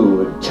Kung Fu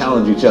would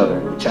challenge each other.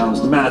 They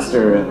challenged the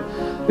master,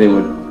 and they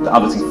would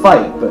obviously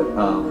fight, but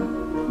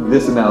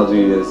this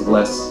analogy is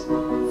less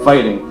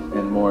fighting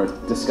and more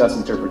discuss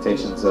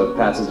interpretations of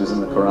passages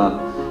in the Quran,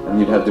 and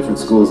you'd have different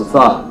schools of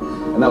thought.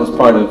 And that was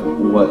part of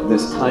what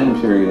this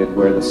time period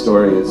where the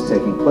story is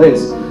taking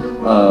place,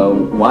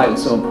 why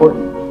it's so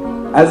important.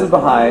 As a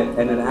Baha'i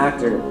and an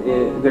actor,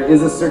 there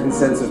is a certain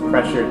sense of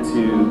pressure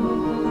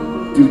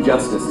to do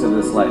justice to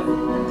this life.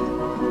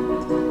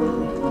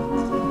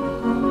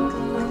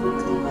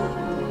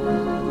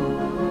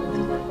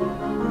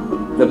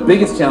 The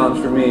biggest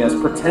challenge for me is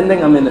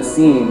pretending I'm in a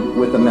scene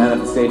with the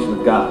manifestation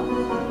of God.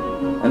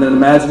 And then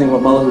imagining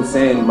what Mullah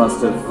Hussein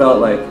must have felt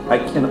like. I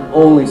can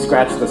only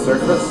scratch the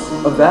surface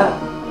of that.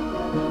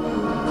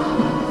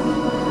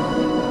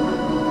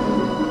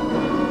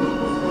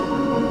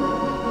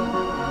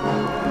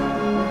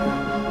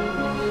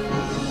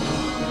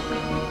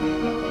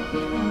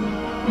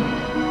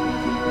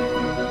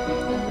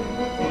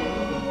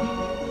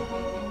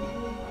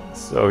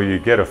 So you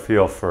get a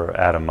feel for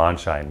Adam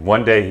Monshine.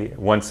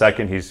 One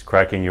second he's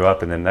cracking you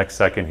up, and the next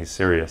second he's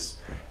serious.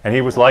 And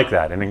he was like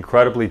that, an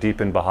incredibly deep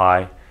in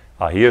Baha'i.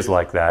 He is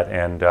like that,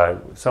 and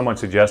someone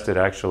suggested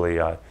actually,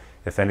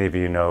 if any of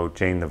you know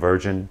Jane the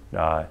Virgin,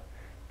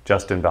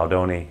 Justin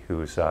Baldoni,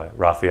 who's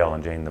Raphael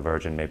and Jane the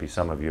Virgin, maybe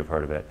some of you have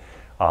heard of it.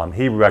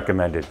 He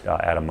recommended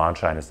Adam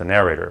Monshine as the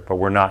narrator, but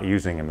we're not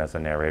using him as a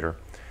narrator.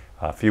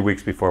 A few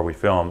weeks before we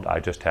filmed, I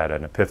just had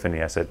an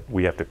epiphany. I said,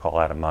 we have to call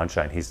Adam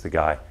Monshine. He's the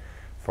guy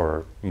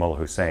for Mullah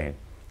Hussein.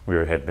 We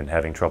had been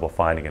having trouble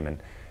finding him, and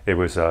it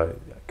was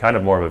kind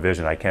of more of a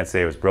vision. I can't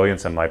say it was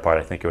brilliance on my part.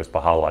 I think it was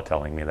Baha'u'llah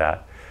telling me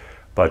that.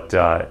 But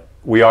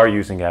we are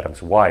using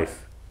Adam's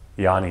wife,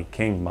 Yani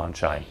King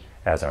Monshine,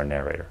 as our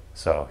narrator.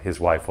 So his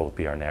wife will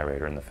be our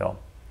narrator in the film.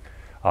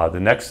 The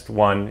next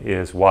one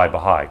is Why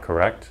Baha'i,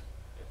 correct?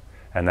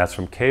 And that's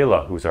from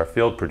Kayla, who's our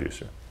field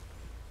producer.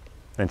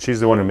 And she's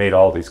the one who made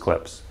all these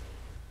clips.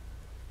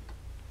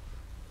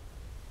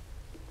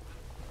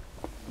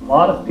 A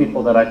lot of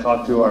people that I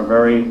talk to are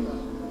very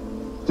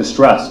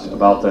distressed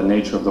about the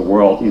nature of the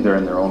world, either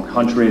in their own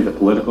country, the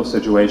political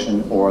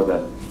situation, or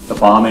the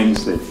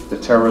bombings, the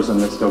terrorism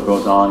that still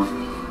goes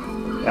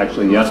on.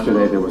 Actually,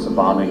 yesterday there was a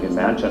bombing in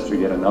Manchester,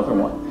 yet another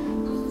one.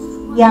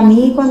 Y a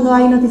mí cuando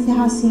hay noticias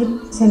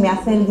así se me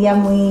hace el día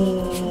muy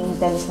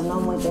intenso, ¿no?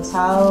 Muy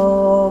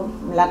pesado,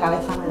 la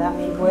cabeza me da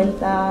mil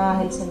vueltas,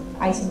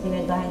 hay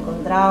sentimientos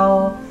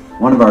encontrados.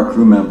 One of our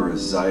crew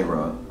members,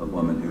 Zaira, a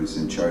woman who's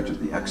in charge of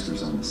the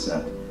extras on the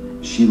set,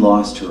 she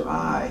lost her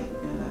eye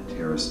in a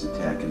terrorist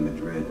attack in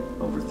Madrid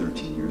over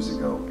 13 years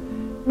ago.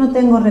 No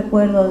tengo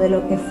recuerdo de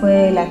lo que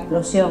fue la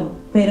explosión,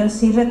 pero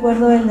sí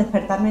recuerdo el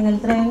despertarme en el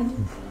tren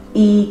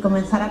y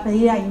comenzar a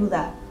pedir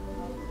ayuda.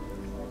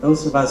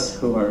 Those of us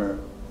who are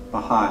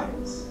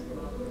Baha'is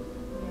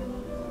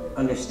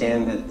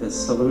understand that the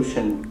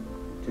solution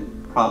to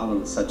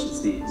problems such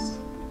as these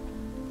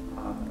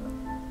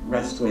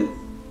rest with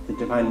the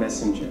divine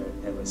messenger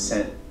that was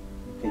sent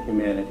to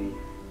humanity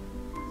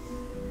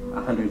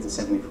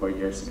 174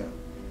 years ago.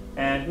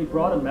 And he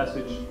brought a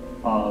message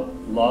of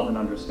love and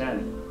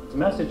understanding. The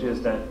message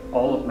is that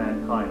all of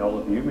mankind, all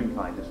of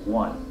humankind is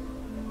one.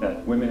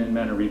 That women and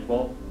men are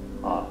equal.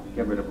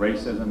 Get rid of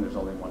racism, there's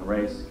only one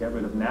race. Get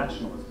rid of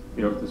nationalism.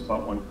 The earth is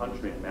but one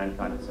country and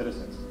mankind is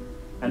citizens.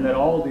 And that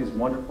all of these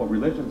wonderful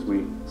religions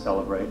we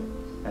celebrate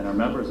and are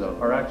members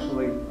of are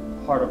actually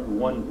part of the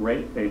one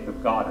great faith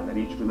of God, and that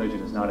each religion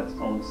is not its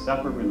own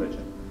separate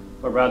religion,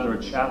 but rather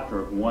a chapter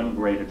of one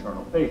great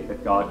eternal faith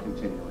that God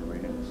continually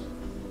renews.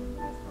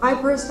 I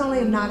personally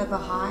am not a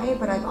Baha'i,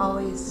 but I've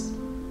always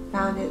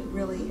found it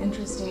really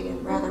interesting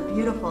and rather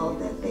beautiful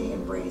that they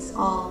embrace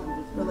all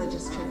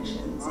religious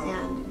traditions.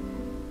 And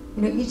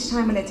you know, each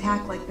time an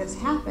attack like this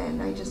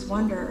happened, I just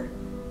wonder,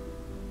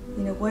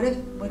 you know, what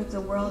if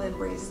the world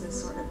embraced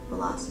this sort of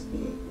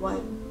philosophy?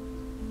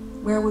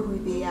 Where would we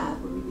be at?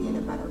 Would we be in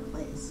a better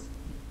place?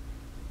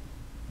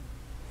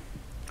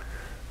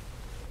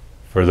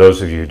 For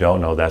those of you who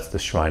don't know, that's the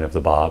Shrine of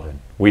the Bab, and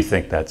we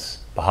think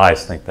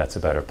Baha'is think that's a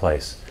better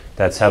place.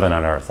 That's heaven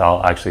on earth.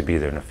 I'll actually be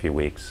there in a few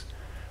weeks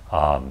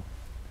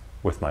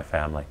with my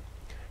family,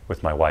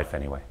 with my wife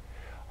anyway.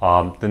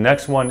 The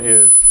next one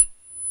is,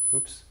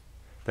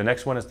 the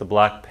next one is the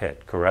Black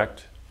Pit,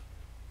 correct?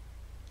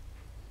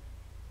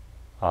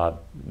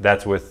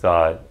 That's with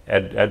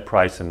Ed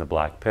Price in the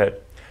Black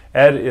Pit.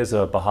 Ed is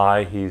a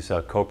Baha'i, he's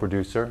a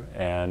co-producer,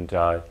 and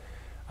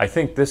I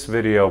think this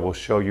video will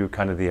show you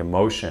kind of the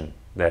emotion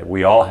that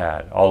we all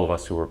had, all of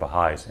us who were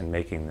Baha'is, in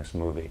making this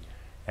movie.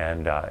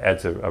 And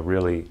Ed's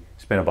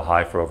he's been a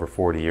Baha'i for over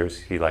 40 years.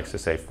 He likes to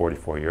say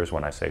 44 years.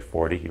 When I say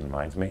 40, he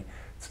reminds me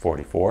it's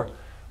 44.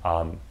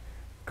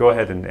 Go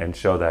ahead and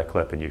show that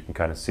clip, and you can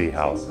kind of see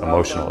how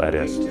emotional Ed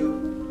is.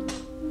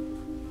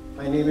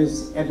 My name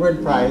is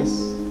Edward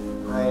Price.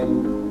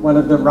 I'm one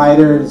of the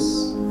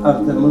writers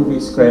of the movie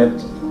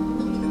script.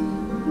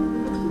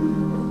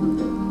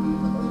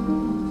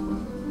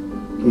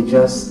 He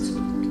just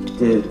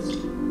did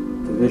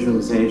the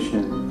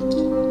visualization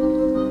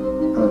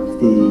of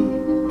the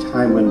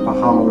time when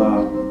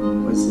Baha'u'llah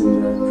was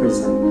in the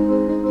prison.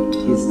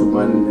 He's the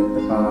one that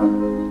the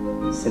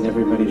Bab said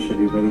everybody should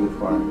be waiting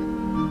for.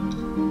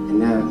 And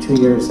now, 2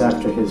 years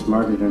after his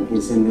martyrdom,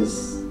 he's in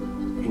this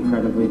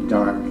incredibly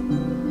dark,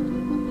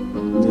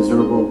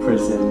 miserable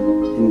prison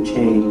in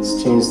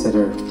chains that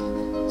are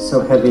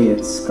so heavy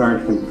it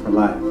scarred him for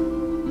life.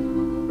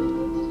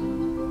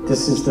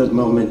 This is the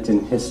moment in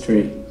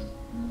history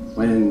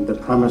when the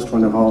promised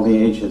one of all the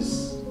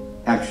ages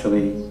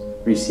actually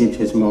received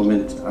his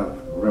moment of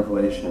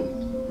revelation.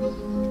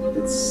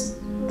 It's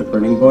the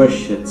burning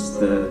bush, it's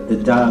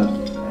the dove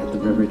at the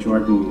River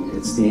Jordan,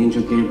 it's the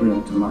angel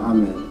Gabriel to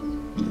Muhammad,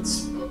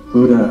 it's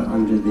Buddha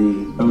under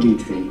the Bodhi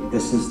tree.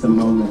 This is the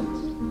moment.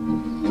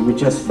 And we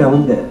just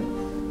filmed it.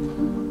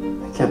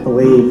 I can't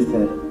believe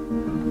that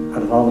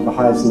out of all the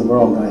Baha'is in the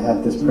world, I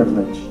have this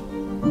privilege.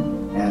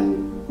 And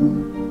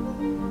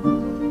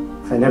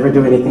if I never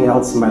do anything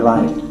else in my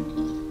life,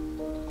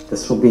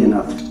 this will be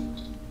enough.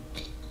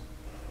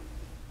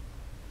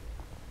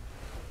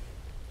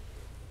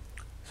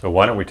 So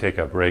why don't we take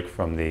a break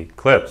from the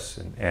clips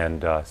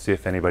and see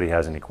if anybody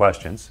has any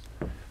questions.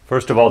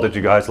 First of all, did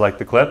you guys like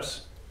the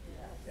clips?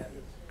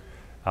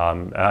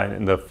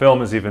 And the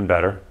film is even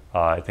better.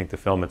 I think the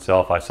film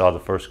itself, I saw the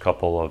first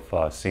couple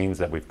of scenes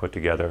that we've put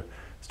together,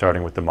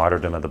 starting with the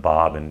martyrdom of the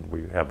Bab, and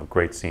we have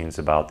great scenes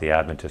about the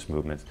Adventist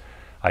movements.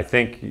 I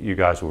think you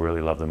guys will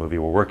really love the movie.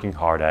 We're working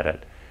hard at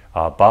it.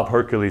 Bob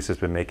Hercules has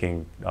been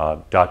making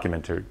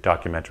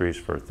documentaries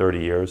for 30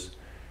 years.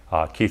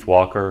 Keith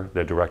Walker,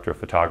 the director of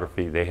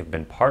photography, they have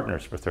been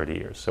partners for 30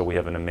 years. So we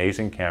have an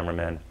amazing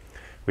cameraman.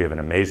 We have an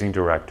amazing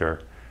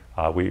director.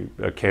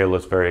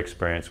 Kayla's very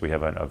experienced. We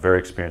have a very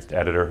experienced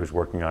editor who's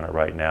working on it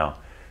right now.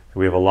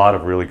 We have a lot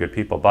of really good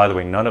people, by the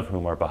way, none of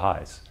whom are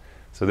Baha'is.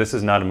 So this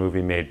is not a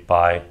movie made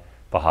by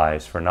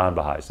Baha'is for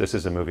non-Baha'is. This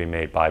is a movie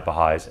made by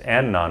Baha'is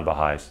and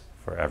non-Baha'is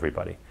for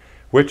everybody,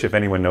 which, if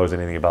anyone knows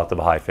anything about the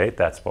Baha'i faith,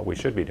 that's what we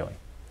should be doing.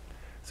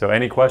 So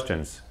any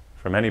questions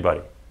from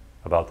anybody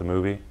about the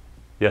movie?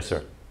 Yes,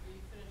 sir.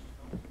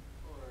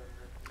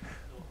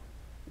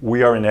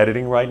 We are in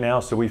editing right now,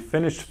 so we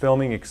finished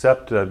filming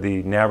except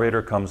the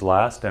narrator comes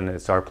last, and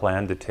it's our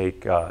plan to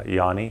take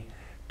Yanni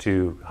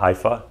to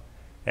Haifa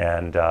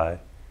and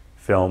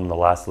film the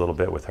last little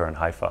bit with her in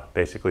Haifa.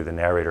 Basically,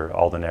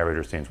 all the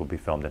narrator scenes will be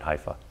filmed in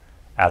Haifa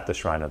at the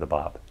Shrine of the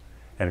Bab.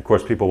 And of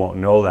course, people won't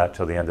know that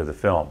till the end of the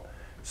film.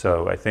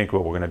 So I think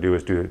what we're going to do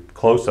is do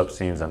close-up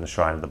scenes on the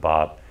Shrine of the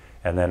Bab,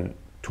 and then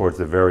towards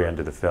the very end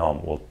of the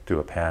film, we'll do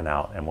a pan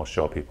out and we'll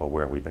show people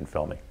where we've been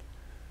filming.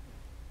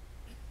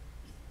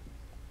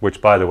 Which,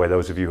 by the way,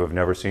 those of you who have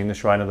never seen the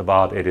Shrine of the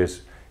Bab, it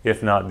is,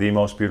 if not the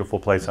most beautiful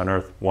place on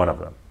earth, one of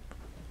them.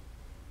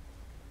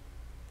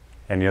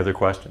 Any other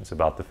questions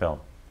about the film,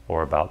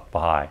 or about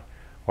Baha'i,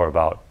 or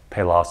about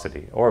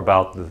pelosity, or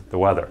about the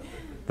weather,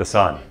 the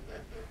sun?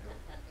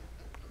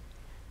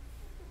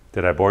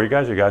 Did I bore you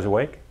guys? Are you guys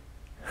awake?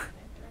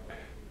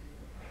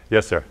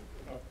 Yes, sir.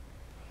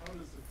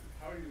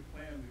 How do you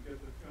plan to get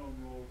the film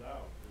rolled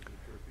out? Is it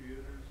for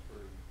theaters, for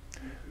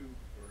YouTube,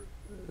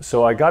 or?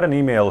 So I got an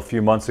email a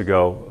few months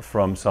ago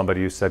from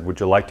somebody who said, would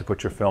you like to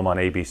put your film on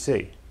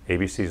ABC?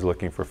 ABC's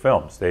looking for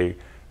films.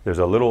 There's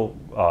a little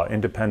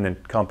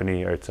independent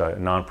company, or it's a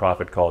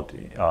nonprofit called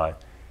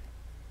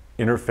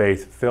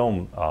Interfaith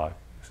Film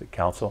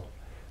Council,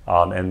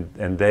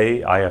 and they,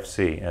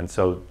 IFC, and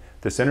so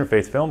this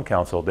Interfaith Film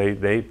Council,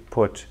 they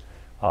put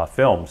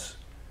films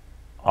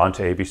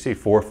onto ABC,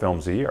 4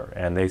 films a year.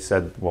 And they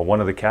said, well,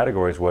 one of the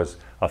categories was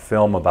a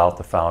film about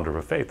the founder of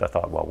a faith. I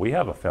thought, well, we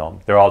have a film.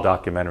 They're all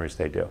documentaries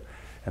they do.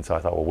 And so I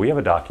thought, well, we have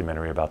a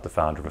documentary about the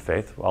founder of a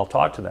faith. Well, I'll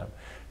talk to them.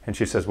 And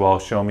she says, well,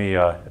 show me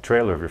a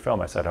trailer of your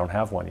film. I said, I don't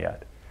have one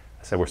yet.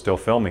 I said, we're still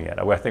filming it.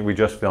 I think we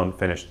just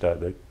finished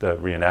the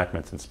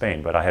reenactments in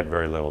Spain, but I had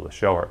very little to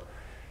show her.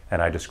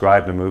 And I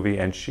described the movie,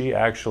 and she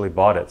actually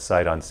bought it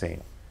sight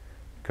unseen,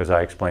 because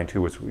I explained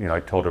who was,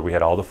 I told her we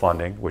had all the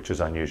funding, which is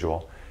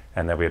unusual,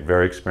 and that we had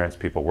very experienced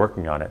people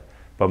working on it.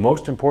 But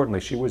most importantly,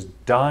 she was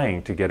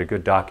dying to get a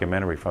good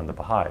documentary from the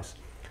Baha'is.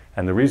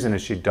 And the reason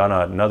is she'd done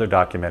another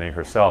documentary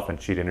herself,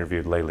 and she'd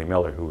interviewed Layli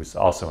Miller, who was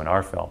also in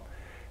our film.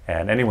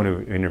 And anyone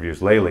who interviews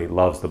Layli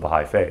loves the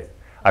Baha'i faith.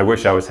 I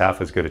wish I was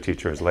half as good a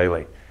teacher as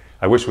Layli.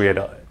 I wish we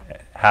had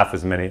half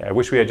as many. I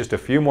wish we had just a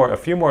few more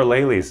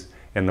Laylis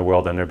in the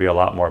world, and there'd be a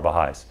lot more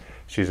Baha'is.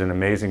 She's an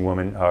amazing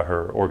woman.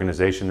 Her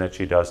organization that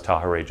she does,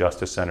 Tahririyah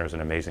Justice Center, is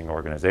an amazing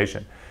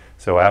organization.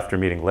 So after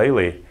meeting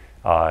Layli,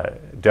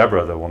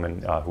 Deborah, the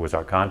woman who was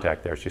our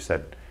contact there, she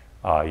said,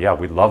 yeah,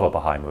 we'd love a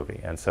Baha'i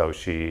movie. And so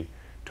she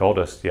told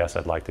us, yes,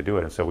 I'd like to do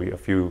it. And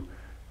so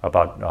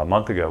about a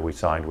month ago, we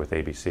signed with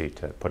ABC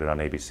to put it on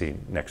ABC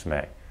next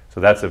May. So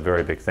that's a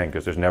very big thing,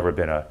 because there's never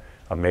been a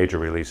major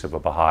release of a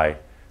Baha'i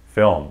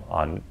film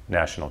on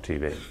national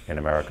TV in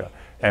America.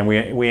 And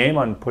we aim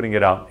on putting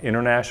it out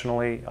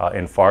internationally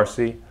in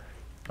Farsi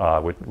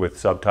with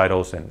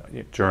subtitles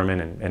in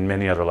German and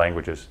many other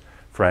languages,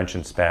 French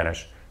and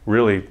Spanish,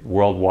 really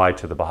worldwide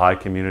to the Baha'i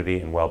community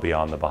and well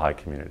beyond the Baha'i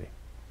community.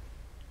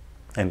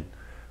 And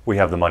we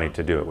have the money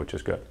to do it, which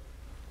is good.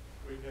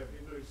 We have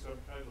English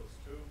subtitles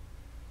too,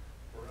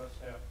 for us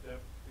half-deaf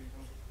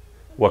people.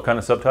 What kind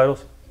of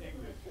subtitles?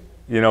 English.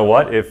 You know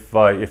what?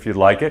 If you'd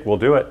like it, we'll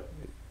do it.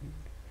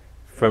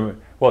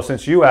 Well,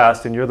 since you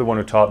asked and you're the one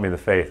who taught me the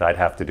faith, I'd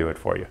have to do it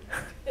for you.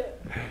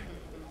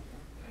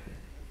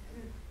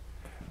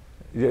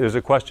 There's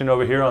a question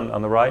over here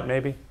on the right,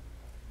 maybe?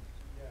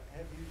 Yeah.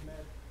 Have you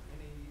met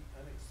any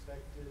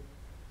unexpected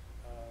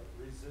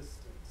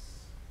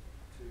resistance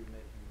to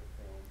making the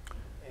film?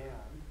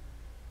 And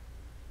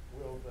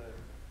will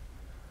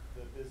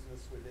the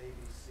business with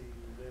ABC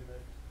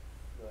limit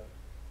the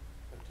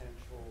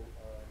potential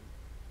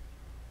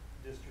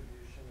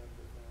distribution of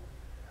the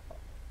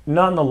film?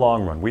 Not in the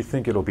long run. We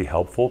think it'll be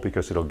helpful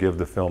because it'll give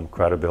the film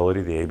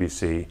credibility. The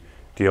ABC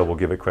deal will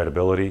give it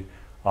credibility.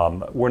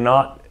 We're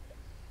not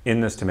in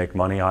this to make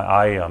money.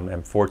 I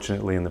am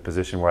fortunately in the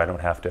position where I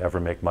don't have to ever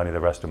make money the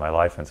rest of my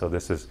life, and so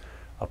this is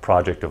a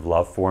project of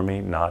love for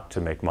me, not to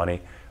make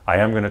money. I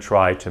am going to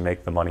try to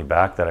make the money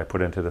back that I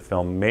put into the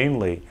film,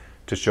 mainly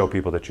to show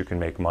people that you can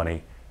make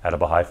money at a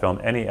Baha'i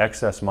film. Any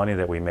excess money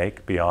that we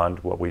make beyond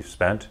what we've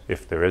spent,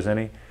 if there is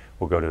any,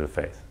 will go to the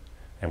faith.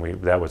 And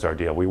that was our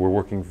deal. We were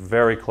working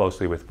very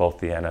closely with both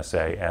the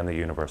NSA and the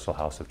Universal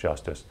House of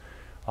Justice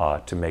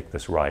to make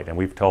this right. And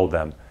we've told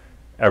them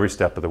every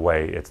step of the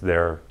way it's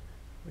their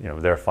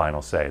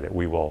final say, that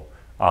we will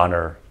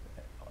honor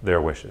their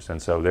wishes. And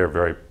so they're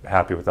very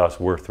happy with us.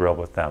 We're thrilled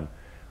with them.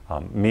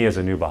 Me as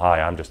a new Baha'i,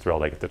 I'm just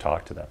thrilled I get to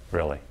talk to them,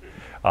 really.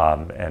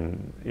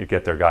 And you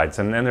get their guidance.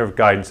 And their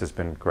guidance has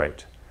been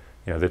great.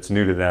 That's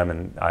new to them,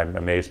 and I'm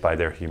amazed by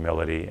their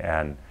humility.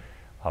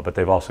 But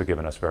they've also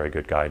given us very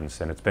good guidance.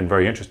 And it's been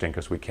very interesting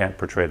because we can't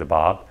portray the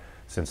Bab,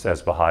 since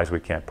as Baha'is we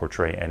can't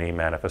portray any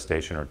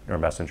manifestation or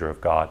messenger of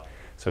God.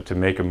 So to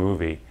make a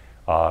movie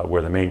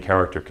where the main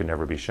character can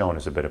never be shown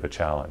is a bit of a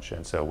challenge.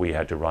 And so we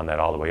had to run that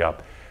all the way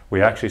up.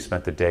 We actually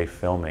spent the day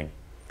filming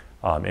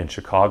in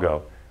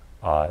Chicago,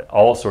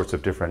 all sorts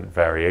of different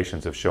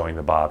variations of showing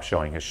the Bab,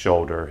 showing his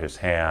shoulder, his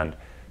hand,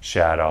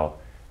 shadow.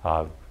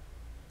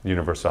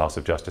 Universal House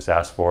of Justice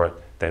asked for it.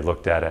 They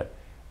looked at it,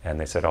 and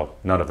they said, oh,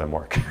 none of them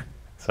work.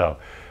 So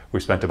we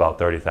spent about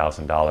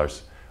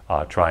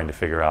 $30,000 trying to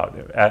figure out,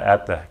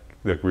 at the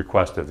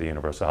request of the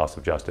Universal House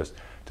of Justice,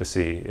 to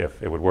see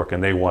if it would work,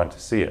 and they wanted to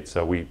see it.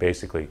 So we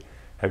basically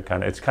had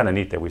it's kind of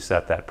neat that we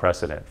set that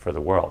precedent for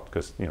the world,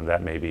 because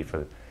that may be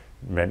for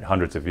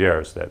hundreds of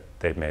years that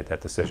they've made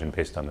that decision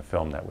based on the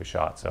film that we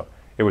shot. So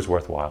it was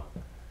worthwhile.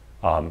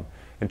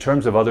 In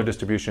terms of other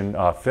distribution,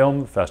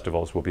 film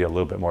festivals will be a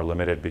little bit more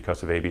limited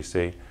because of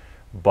ABC,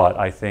 but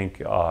I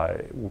think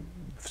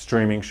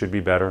streaming should be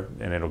better,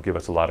 and it'll give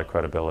us a lot of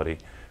credibility.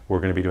 We're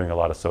going to be doing a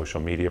lot of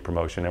social media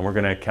promotion, and we're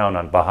going to count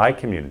on Baha'i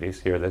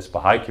communities,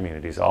 Baha'i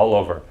communities all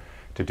over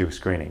to do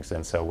screenings.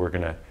 And so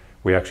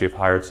we actually have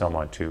hired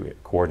someone to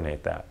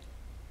coordinate that.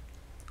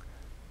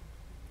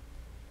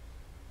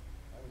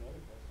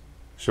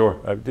 Sure.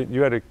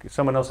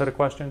 Someone else had a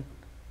question?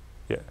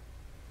 Yeah.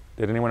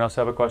 Did anyone else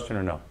have a question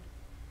or no?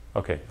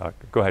 Okay,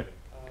 go ahead.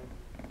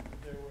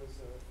 There was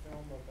a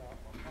film about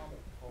Muhammad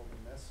called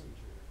The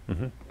Messenger,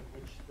 Mm-hmm. in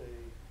which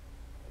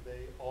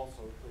they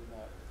also could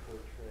not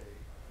portray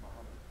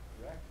Muhammad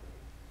directly.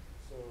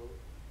 So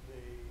the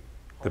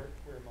part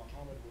where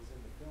Muhammad was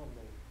in the film,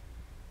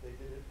 they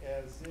did it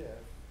as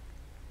if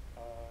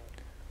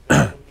they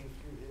were looking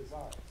through his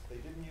eyes. They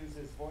didn't use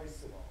his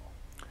voice at all,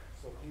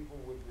 so people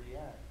would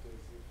react as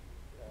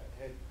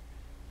if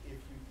you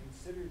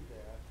considered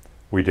that.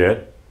 We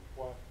did.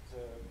 What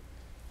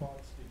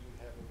thoughts did you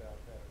have about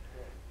that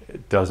approach?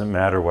 It doesn't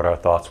matter what our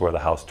thoughts were, the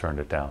House turned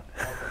it down.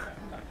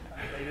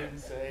 They didn't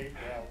say,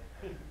 well.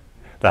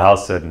 The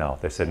House said no.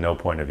 They said no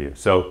point of view.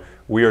 So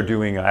We are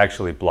doing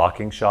actually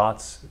blocking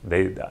shots.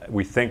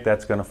 We think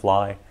that's going to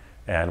fly,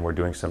 and we're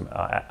doing some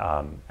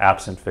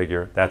absent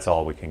figure. That's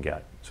all we can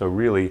get. So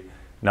really,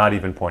 not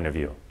even point of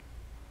view.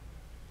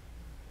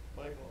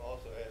 Michael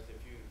also asked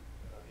if you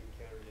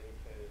encountered any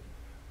kind of...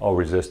 Oh,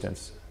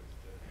 resistance.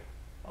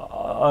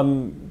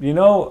 You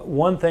know,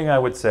 one thing I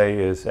would say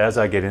is, as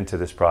I get into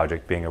this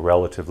project, being a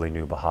relatively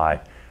new Baha'i,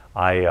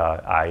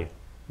 I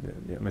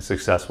am a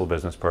successful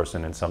business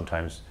person, and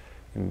sometimes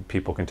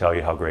people can tell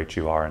you how great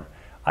you are. And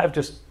I've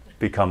just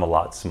become a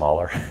lot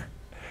smaller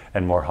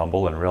and more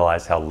humble and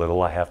realize how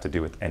little I have to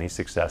do with any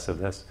success of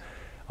this.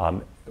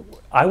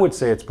 I would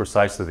say it's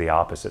precisely the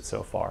opposite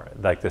so far.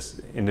 Like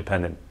this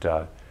independent,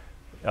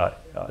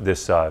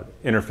 this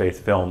Interfaith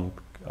Film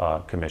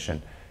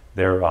Commission,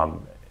 they're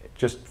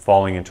just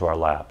falling into our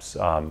laps.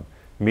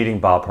 Meeting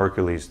Bob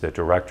Hercules, the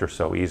director,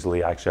 so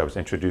easily. Actually, I was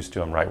introduced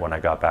to him right when I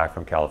got back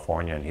from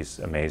California, and he's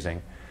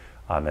amazing.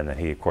 And then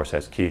he, of course,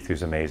 has Keith,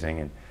 who's amazing.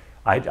 And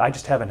I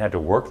just haven't had to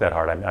work that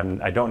hard.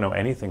 I don't know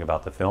anything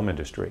about the film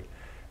industry.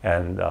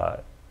 And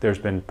there's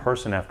been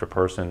person after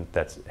person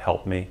that's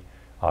helped me.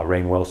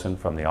 Rainn Wilson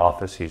from The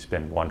Office, he's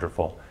been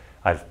wonderful.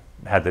 I've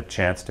had the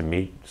chance to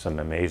meet some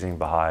amazing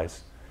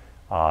Baha'is.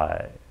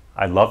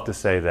 I'd love to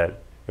say that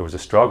it was a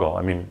struggle.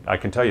 I mean, I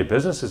can tell you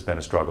business has been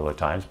a struggle at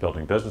times,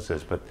 building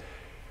businesses, but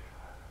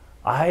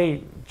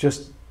I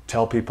just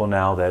tell people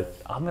now that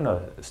I'm going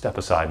to step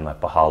aside and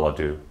let Baha'u'llah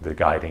do the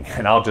guiding,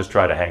 and I'll just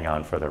try to hang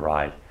on for the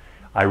ride.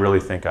 I really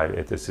think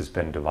this has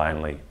been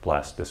divinely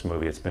blessed, this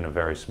movie. It's been a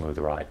very smooth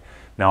ride.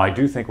 Now, I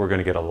do think we're going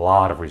to get a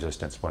lot of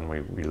resistance when we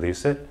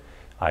release it.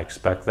 I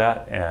expect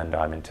that, and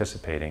I'm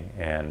anticipating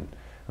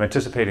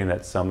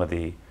that some of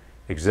the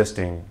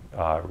existing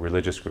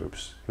religious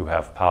groups who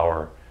have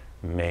power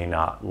may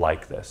not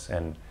like this,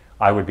 and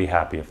I would be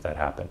happy if that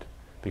happened,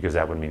 because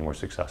that would mean we're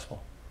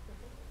successful.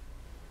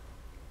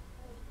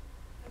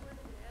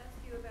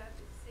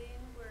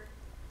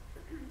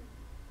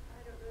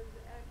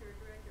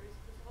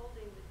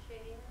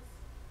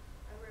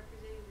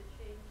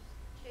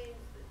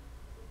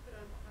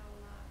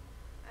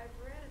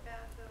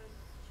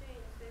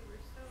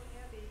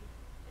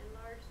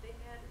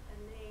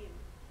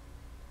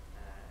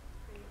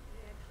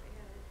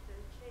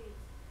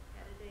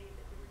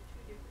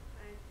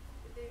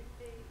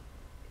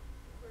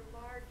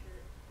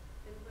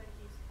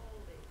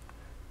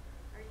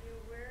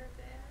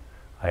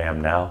 I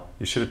am now.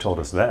 You should have told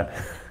us then.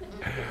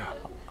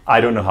 I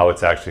don't know how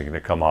it's actually going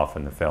to come off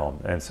in the film,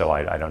 and so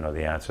I don't know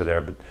the answer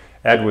there. But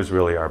Ed was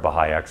really our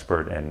Baha'i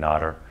expert, and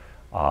Nader.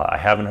 I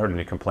haven't heard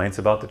any complaints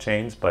about the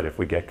chains, but if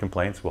we get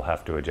complaints, we'll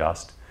have to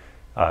adjust.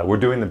 We're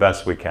doing the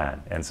best we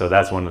can, and so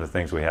that's one of the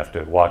things we have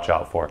to watch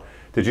out for.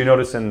 Did you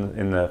notice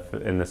in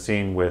the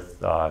scene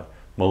with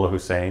Mullah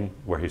Hussein,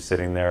 where he's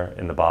sitting there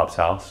in the Bob's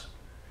house?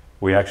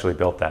 We actually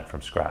built that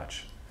from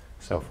scratch,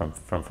 so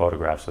from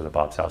photographs of the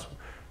Bob's house.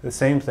 The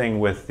same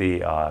thing with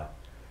the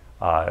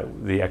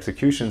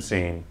execution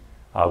scene,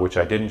 which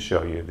I didn't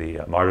show you,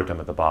 the martyrdom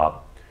of the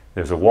Bab.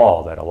 There's a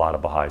wall that a lot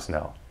of Baha'is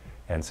know.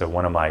 And so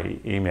one of my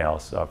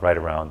emails right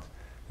around,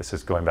 this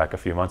is going back a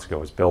few months ago,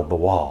 was build the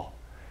wall.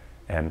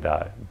 And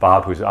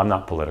Bob, I'm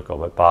not political,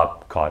 but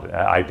Bob caught it.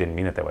 I didn't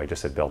mean it that way, I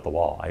just said build the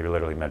wall. I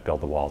literally meant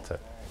build the wall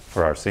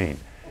for our scene.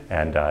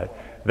 And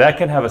that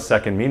can have a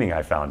second meaning,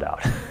 I found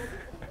out.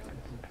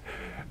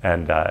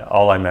 And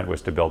all I meant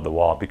was to build the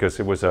wall, because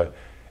it was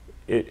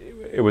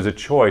a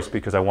choice,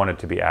 because I wanted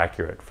to be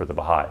accurate for the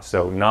Baha'is.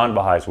 So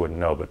non-Baha'is wouldn't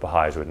know, but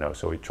Baha'is would know.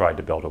 So we tried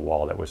to build a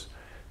wall that was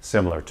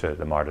similar to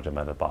the martyrdom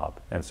of the Bab.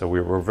 And so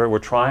we're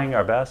trying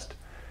our best.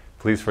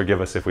 Please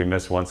forgive us if we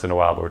miss once in a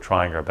while, but we're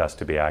trying our best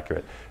to be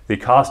accurate. The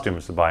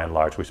costumes, by and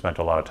large, we spent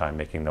a lot of time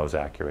making those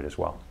accurate as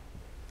well.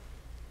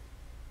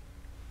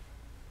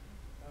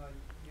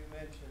 You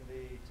mentioned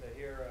the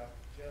Tahira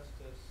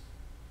Justice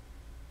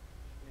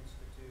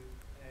Institute,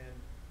 and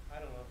I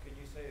don't know, can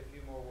you say a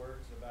few more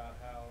words about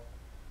how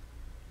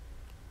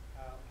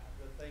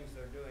the things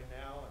they're doing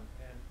now,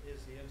 and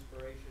is the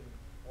inspiration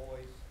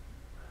always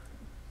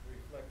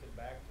reflected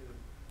back to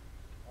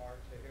our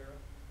Tahira?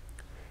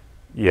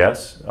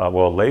 Yes.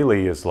 Well,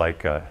 Layli is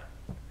like,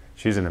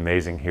 she's an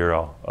amazing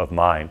hero of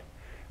mine.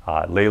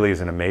 Layli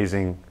is an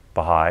amazing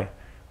Baha'i.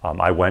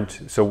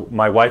 So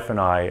my wife and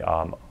I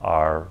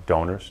are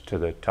donors to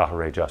the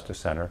Tahrir Justice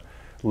Center.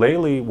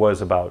 Layli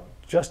was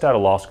just out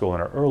of law school in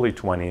her early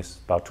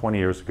 20s, about 20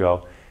 years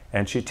ago,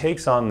 and she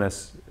takes on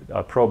this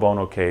pro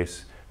bono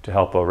case to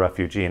help a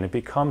refugee, and it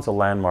becomes a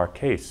landmark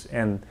case.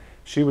 And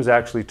she was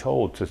actually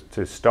told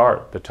to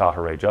start the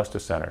Tahrir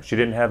Justice Center. She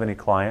didn't have any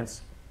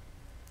clients,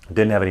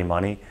 didn't have any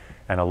money,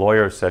 and a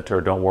lawyer said to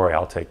her, don't worry,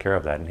 I'll take care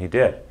of that, and he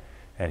did.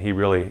 And he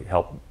really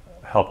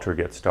helped her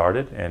get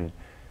started, and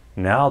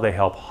now they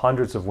help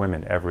hundreds of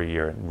women every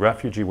year,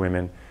 refugee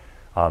women.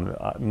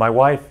 My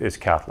wife is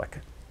Catholic.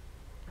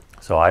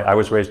 So I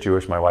was raised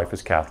Jewish, my wife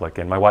is Catholic,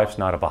 and my wife's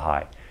not a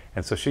Baha'i.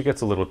 And so she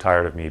gets a little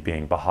tired of me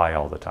being Baha'i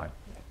all the time.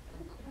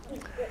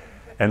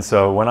 And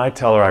so when I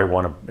tell her I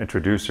want to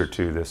introduce her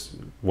to this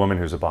woman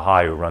who's a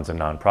Baha'i who runs a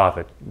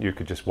nonprofit, you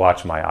could just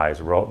watch my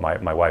eyes roll,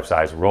 my wife's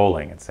eyes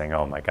rolling and saying,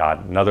 oh my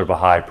God, another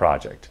Baha'i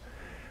project.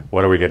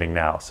 What are we getting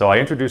now? So I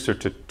introduced her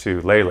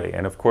to Layli.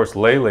 And of course,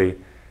 Layli,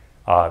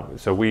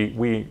 so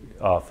we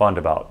fund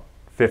about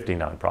 50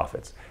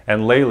 nonprofits.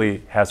 And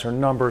Layli has her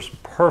numbers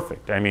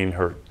perfect. I mean,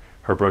 her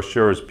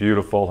brochure is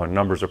beautiful, her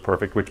numbers are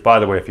perfect, which by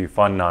the way, if you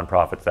fund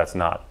nonprofits, that's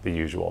not the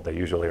usual. They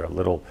usually are a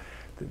little,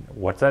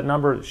 what's that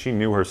number? She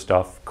knew her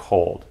stuff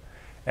cold.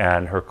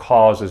 And her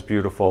cause is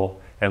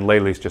beautiful, and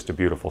Layli's just a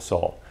beautiful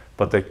soul.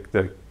 But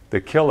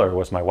the killer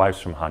was my wife's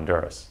from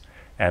Honduras.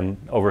 And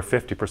over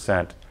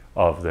 50%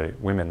 of the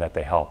women that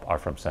they help are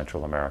from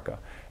Central America.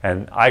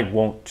 And I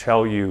won't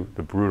tell you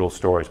the brutal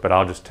stories, but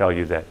I'll just tell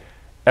you that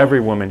every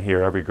woman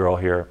here, every girl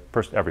here,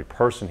 every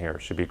person here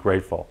should be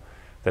grateful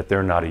that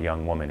they're not a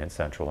young woman in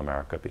Central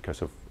America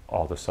because of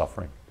all the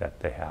suffering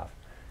that they have.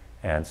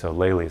 And so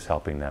Layli is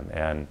helping them.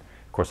 And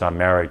of course, I'm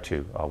married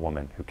to a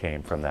woman who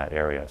came from that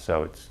area.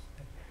 So it's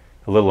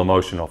a little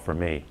emotional for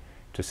me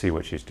to see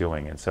what she's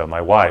doing. And so my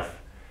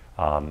wife,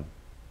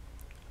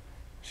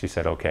 she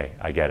said, okay,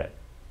 I get it.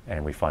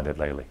 And we funded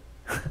Layli.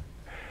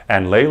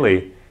 And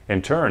Layli,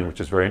 in turn, which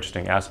is very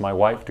interesting, asked my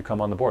wife to come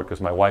on the board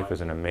because my wife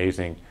is an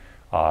amazing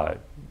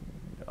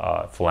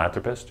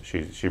philanthropist.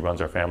 She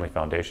runs our family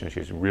foundation.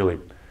 She's really,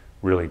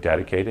 really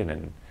dedicated,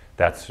 and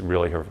that's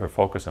really her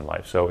focus in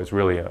life. So it's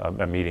really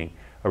a meeting,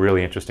 a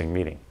really interesting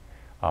meeting.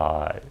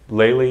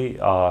 Layli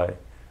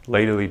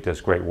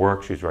does great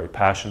work. She's very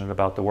passionate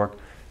about the work.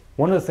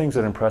 One of the things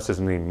that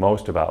impresses me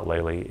most about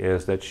Layli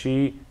is that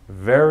she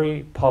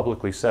very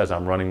publicly says,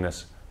 I'm running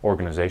this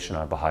organization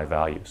on Baha'i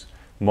values.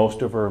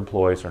 Most of her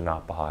employees are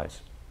not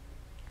Baha'is,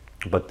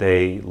 but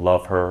they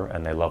love her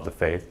and they love the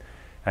faith.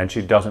 And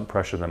she doesn't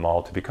pressure them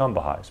all to become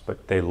Baha'is,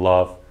 but they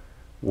love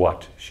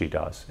what she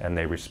does and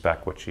they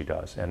respect what she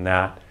does. And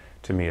that,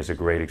 to me, is a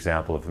great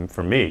example of,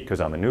 for me, because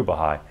I'm a new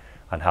Baha'i,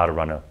 on how to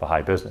run a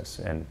Baha'i business.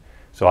 And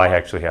so I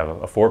actually have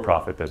a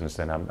for-profit business,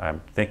 and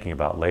I'm thinking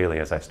about Layli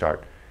as I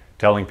start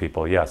telling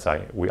people, yes,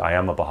 I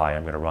am a Baha'i,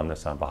 I'm going to run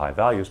this on Baha'i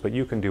values, but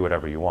you can do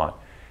whatever you want.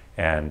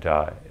 And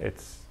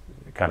it's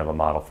kind of a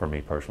model for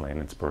me personally, an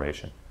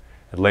inspiration.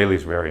 And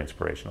Layli's very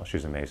inspirational.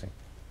 She's amazing.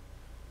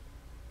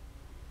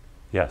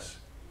 Yes?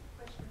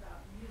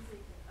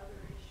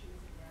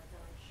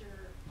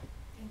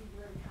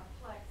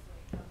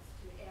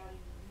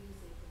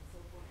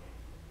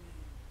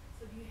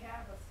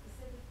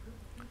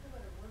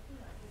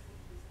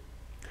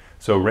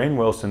 So Rainn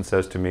Wilson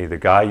says to me, the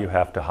guy you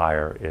have to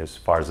hire is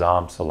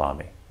Farzam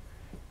Salami.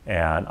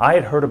 And I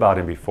had heard about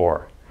him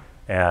before.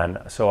 And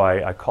so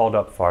I called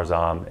up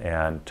Farzam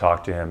and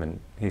talked to him, and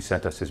he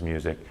sent us his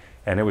music,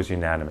 and it was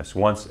unanimous.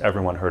 Once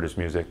everyone heard his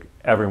music,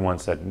 everyone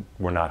said,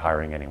 we're not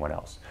hiring anyone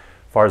else.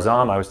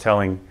 Farzam, I was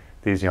telling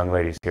these young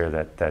ladies here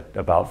that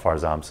about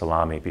Farzam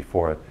Salami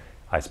before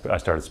I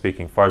started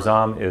speaking.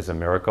 Farzam is a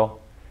miracle.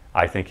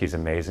 I think he's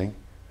amazing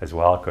as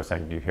well. Of course,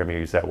 you hear me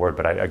use that word,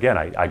 but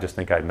I just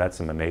think I met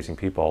some amazing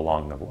people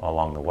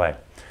along the way.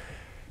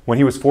 When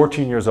he was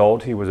 14 years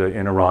old, he was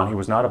in Iran. He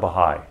was not a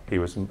Baha'i. He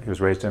was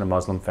raised in a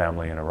Muslim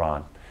family in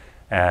Iran.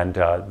 And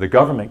the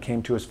government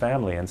came to his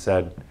family and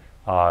said,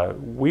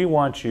 we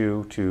want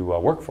you to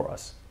work for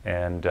us.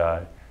 And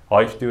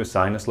all you have to do is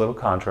sign this little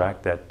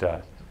contract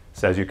that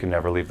says you can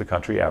never leave the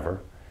country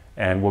ever,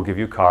 and we'll give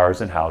you cars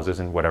and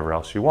houses and whatever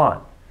else you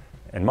want,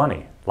 and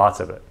money, lots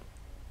of it.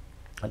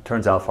 It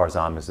turns out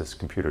Farzam is this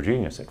computer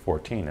genius at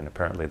 14, and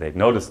apparently they'd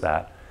noticed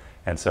that.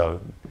 And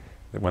so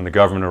when the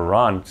government of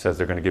Iran says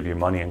they're going to give you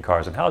money and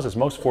cars and houses,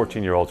 most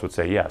 14-year-olds would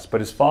say yes. But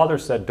his father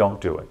said,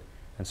 don't do it.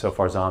 And so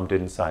Farzam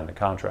didn't sign the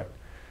contract.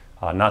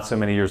 Not so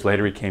many years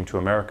later, he came to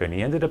America, and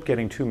he ended up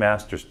getting 2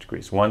 master's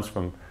degrees. One's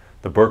from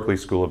the Berkeley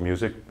School of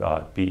Music,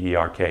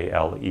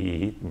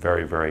 Berklee,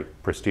 very, very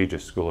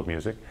prestigious school of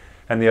music,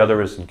 and the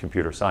other is in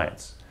computer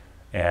science.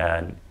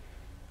 And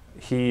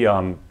he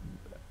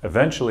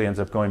eventually ends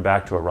up going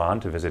back to Iran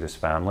to visit his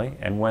family,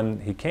 and when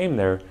he came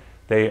there,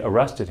 they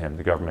arrested him,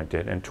 the government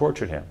did, and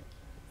tortured him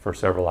for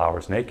several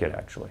hours, naked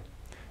actually,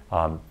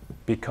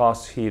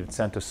 because he had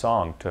sent a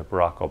song to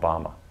Barack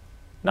Obama.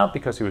 Not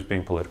because he was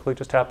being political, he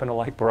just happened to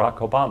like Barack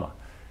Obama.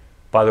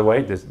 By the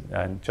way,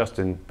 and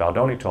Justin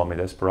Baldoni told me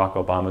this, Barack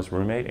Obama's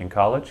roommate in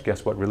college,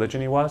 guess what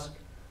religion he was?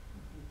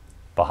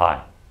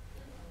 Baha'i.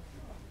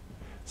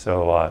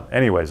 So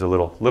anyways, a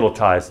little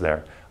ties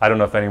there. I don't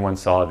know if anyone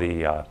saw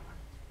the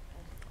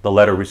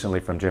letter recently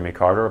from Jimmy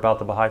Carter about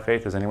the Baha'i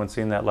faith. Has anyone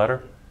seen that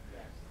letter?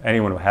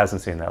 Anyone who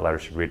hasn't seen that letter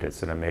should read it.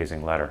 It's an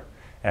amazing letter.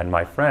 And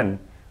my friend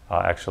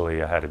actually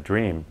had a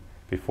dream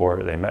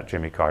before they met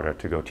Jimmy Carter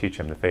to go teach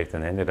him the faith,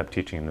 and they ended up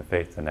teaching him the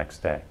faith the next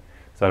day.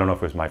 So I don't know if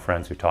it was my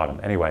friends who taught him.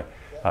 Anyway.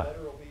 That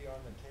letter will be on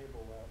the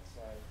table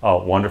outside.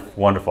 Oh, wonderful,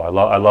 wonderful.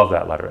 I love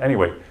that letter.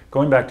 Anyway,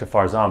 going back to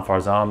Farzam,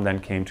 Farzam then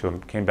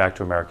came back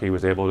to America. He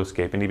was able to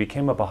escape, and he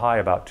became a Baha'i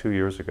about 2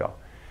 years ago.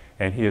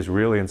 And he is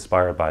really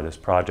inspired by this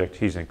project.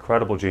 He's an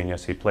incredible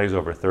genius. He plays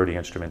over 30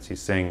 instruments. He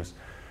sings.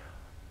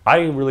 I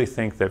really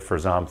think that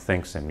Farzam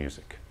thinks in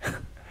music.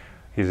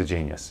 He's a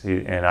genius,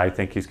 and I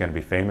think he's going to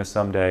be famous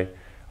someday.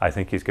 I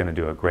think he's going to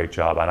do a great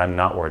job, and I'm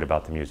not worried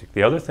about the music.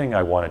 The other thing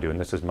I want to do, and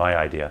this is my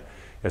idea,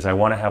 is I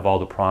want to have all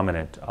the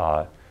prominent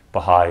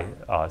Baha'i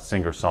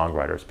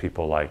singer-songwriters,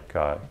 people like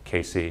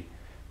Casey,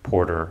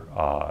 Porter,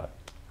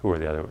 who are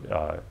the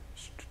other,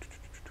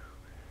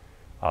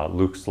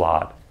 Luke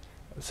Slott,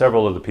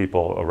 several of the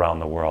people around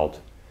the world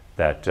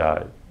that,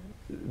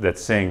 that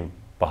sing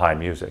Baha'i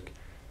music.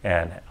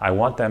 And I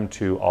want them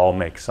to all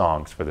make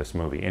songs for this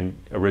movie,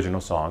 original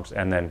songs,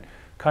 and then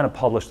kind of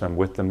publish them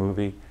with the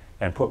movie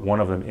and put one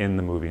of them in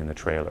the movie in the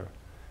trailer.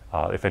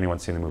 If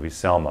anyone's seen the movie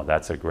Selma,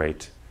 that's a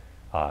great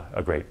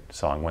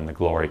song, When the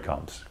Glory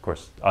Comes. Of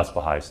course, us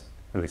Baha'is,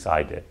 at least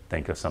I did,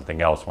 think of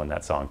something else when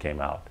that song came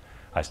out.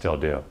 I still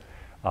do,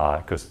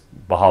 because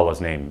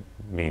Baha'u'llah's name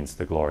means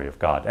the glory of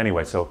God.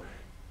 Anyway, so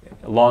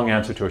long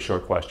answer to a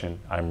short question.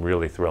 I'm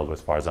really thrilled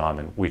with Farzam,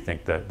 and we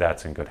think that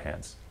that's in good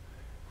hands.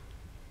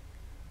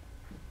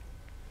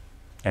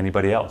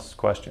 Anybody else?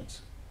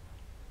 Questions?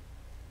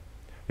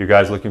 You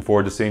guys looking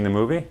forward to seeing the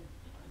movie?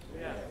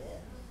 Yeah.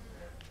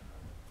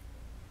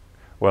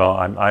 Well,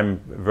 I'm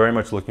very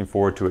much looking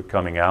forward to it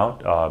coming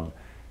out.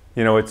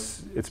 You know,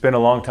 it's been a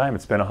long time.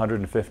 It's been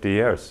 150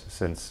 years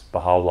since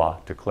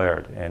Baha'u'llah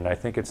declared, and I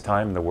think it's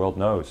time the world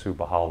knows who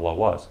Baha'u'llah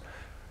was.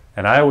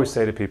 And I always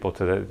say to people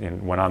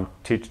when I'm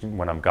teaching,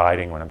 when I'm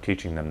guiding, when I'm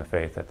teaching them the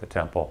faith at the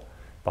temple,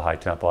 Baha'i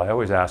temple, I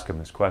always ask them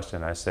this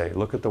question. I say,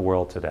 look at the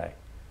world today.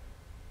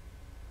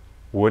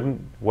 What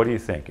do you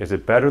think? Is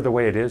it better the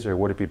way it is, or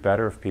would it be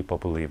better if people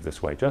believed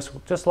this way?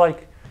 Just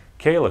like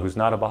Kayla, who's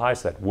not a Baha'i,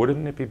 said,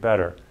 wouldn't it be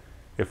better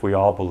if we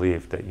all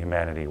believed that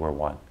humanity were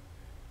one?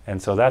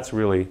 And so that's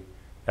really,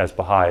 as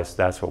Baha'is,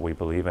 that's what we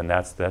believe, and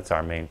that's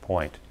our main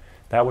point.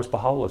 That was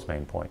Baha'u'llah's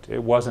main point.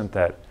 It wasn't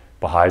that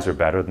Baha'is are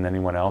better than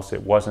anyone else.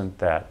 It wasn't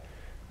that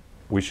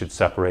we should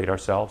separate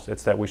ourselves.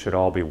 It's that we should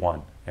all be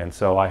one. And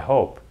so I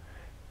hope,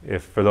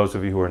 if for those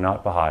of you who are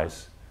not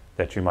Baha'is,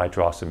 that you might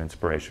draw some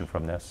inspiration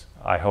from this.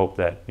 I hope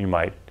that you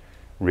might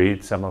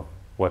read some of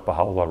what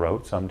Baha'u'llah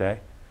wrote someday.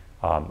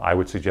 I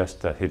would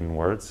suggest Hidden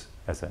Words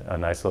as a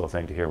nice little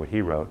thing to hear what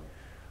he wrote.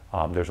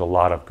 There's a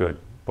lot of good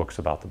books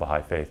about the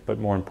Baha'i faith, but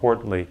more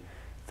importantly,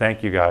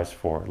 thank you guys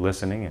for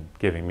listening and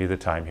giving me the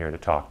time here to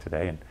talk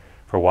today, and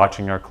for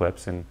watching our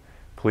clips. And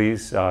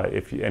please,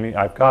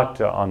 I've got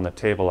on the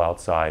table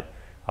outside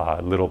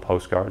little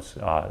postcards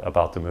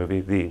about the movie.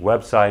 The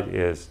website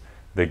is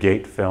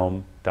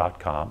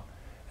thegatefilm.com.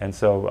 And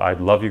so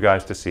I'd love you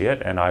guys to see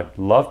it, and I'd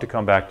love to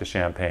come back to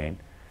Champaign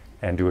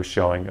and do a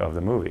showing of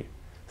the movie.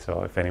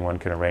 So if anyone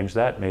can arrange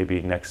that,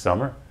 maybe next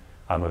summer,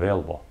 I'm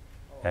available.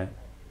 Okay?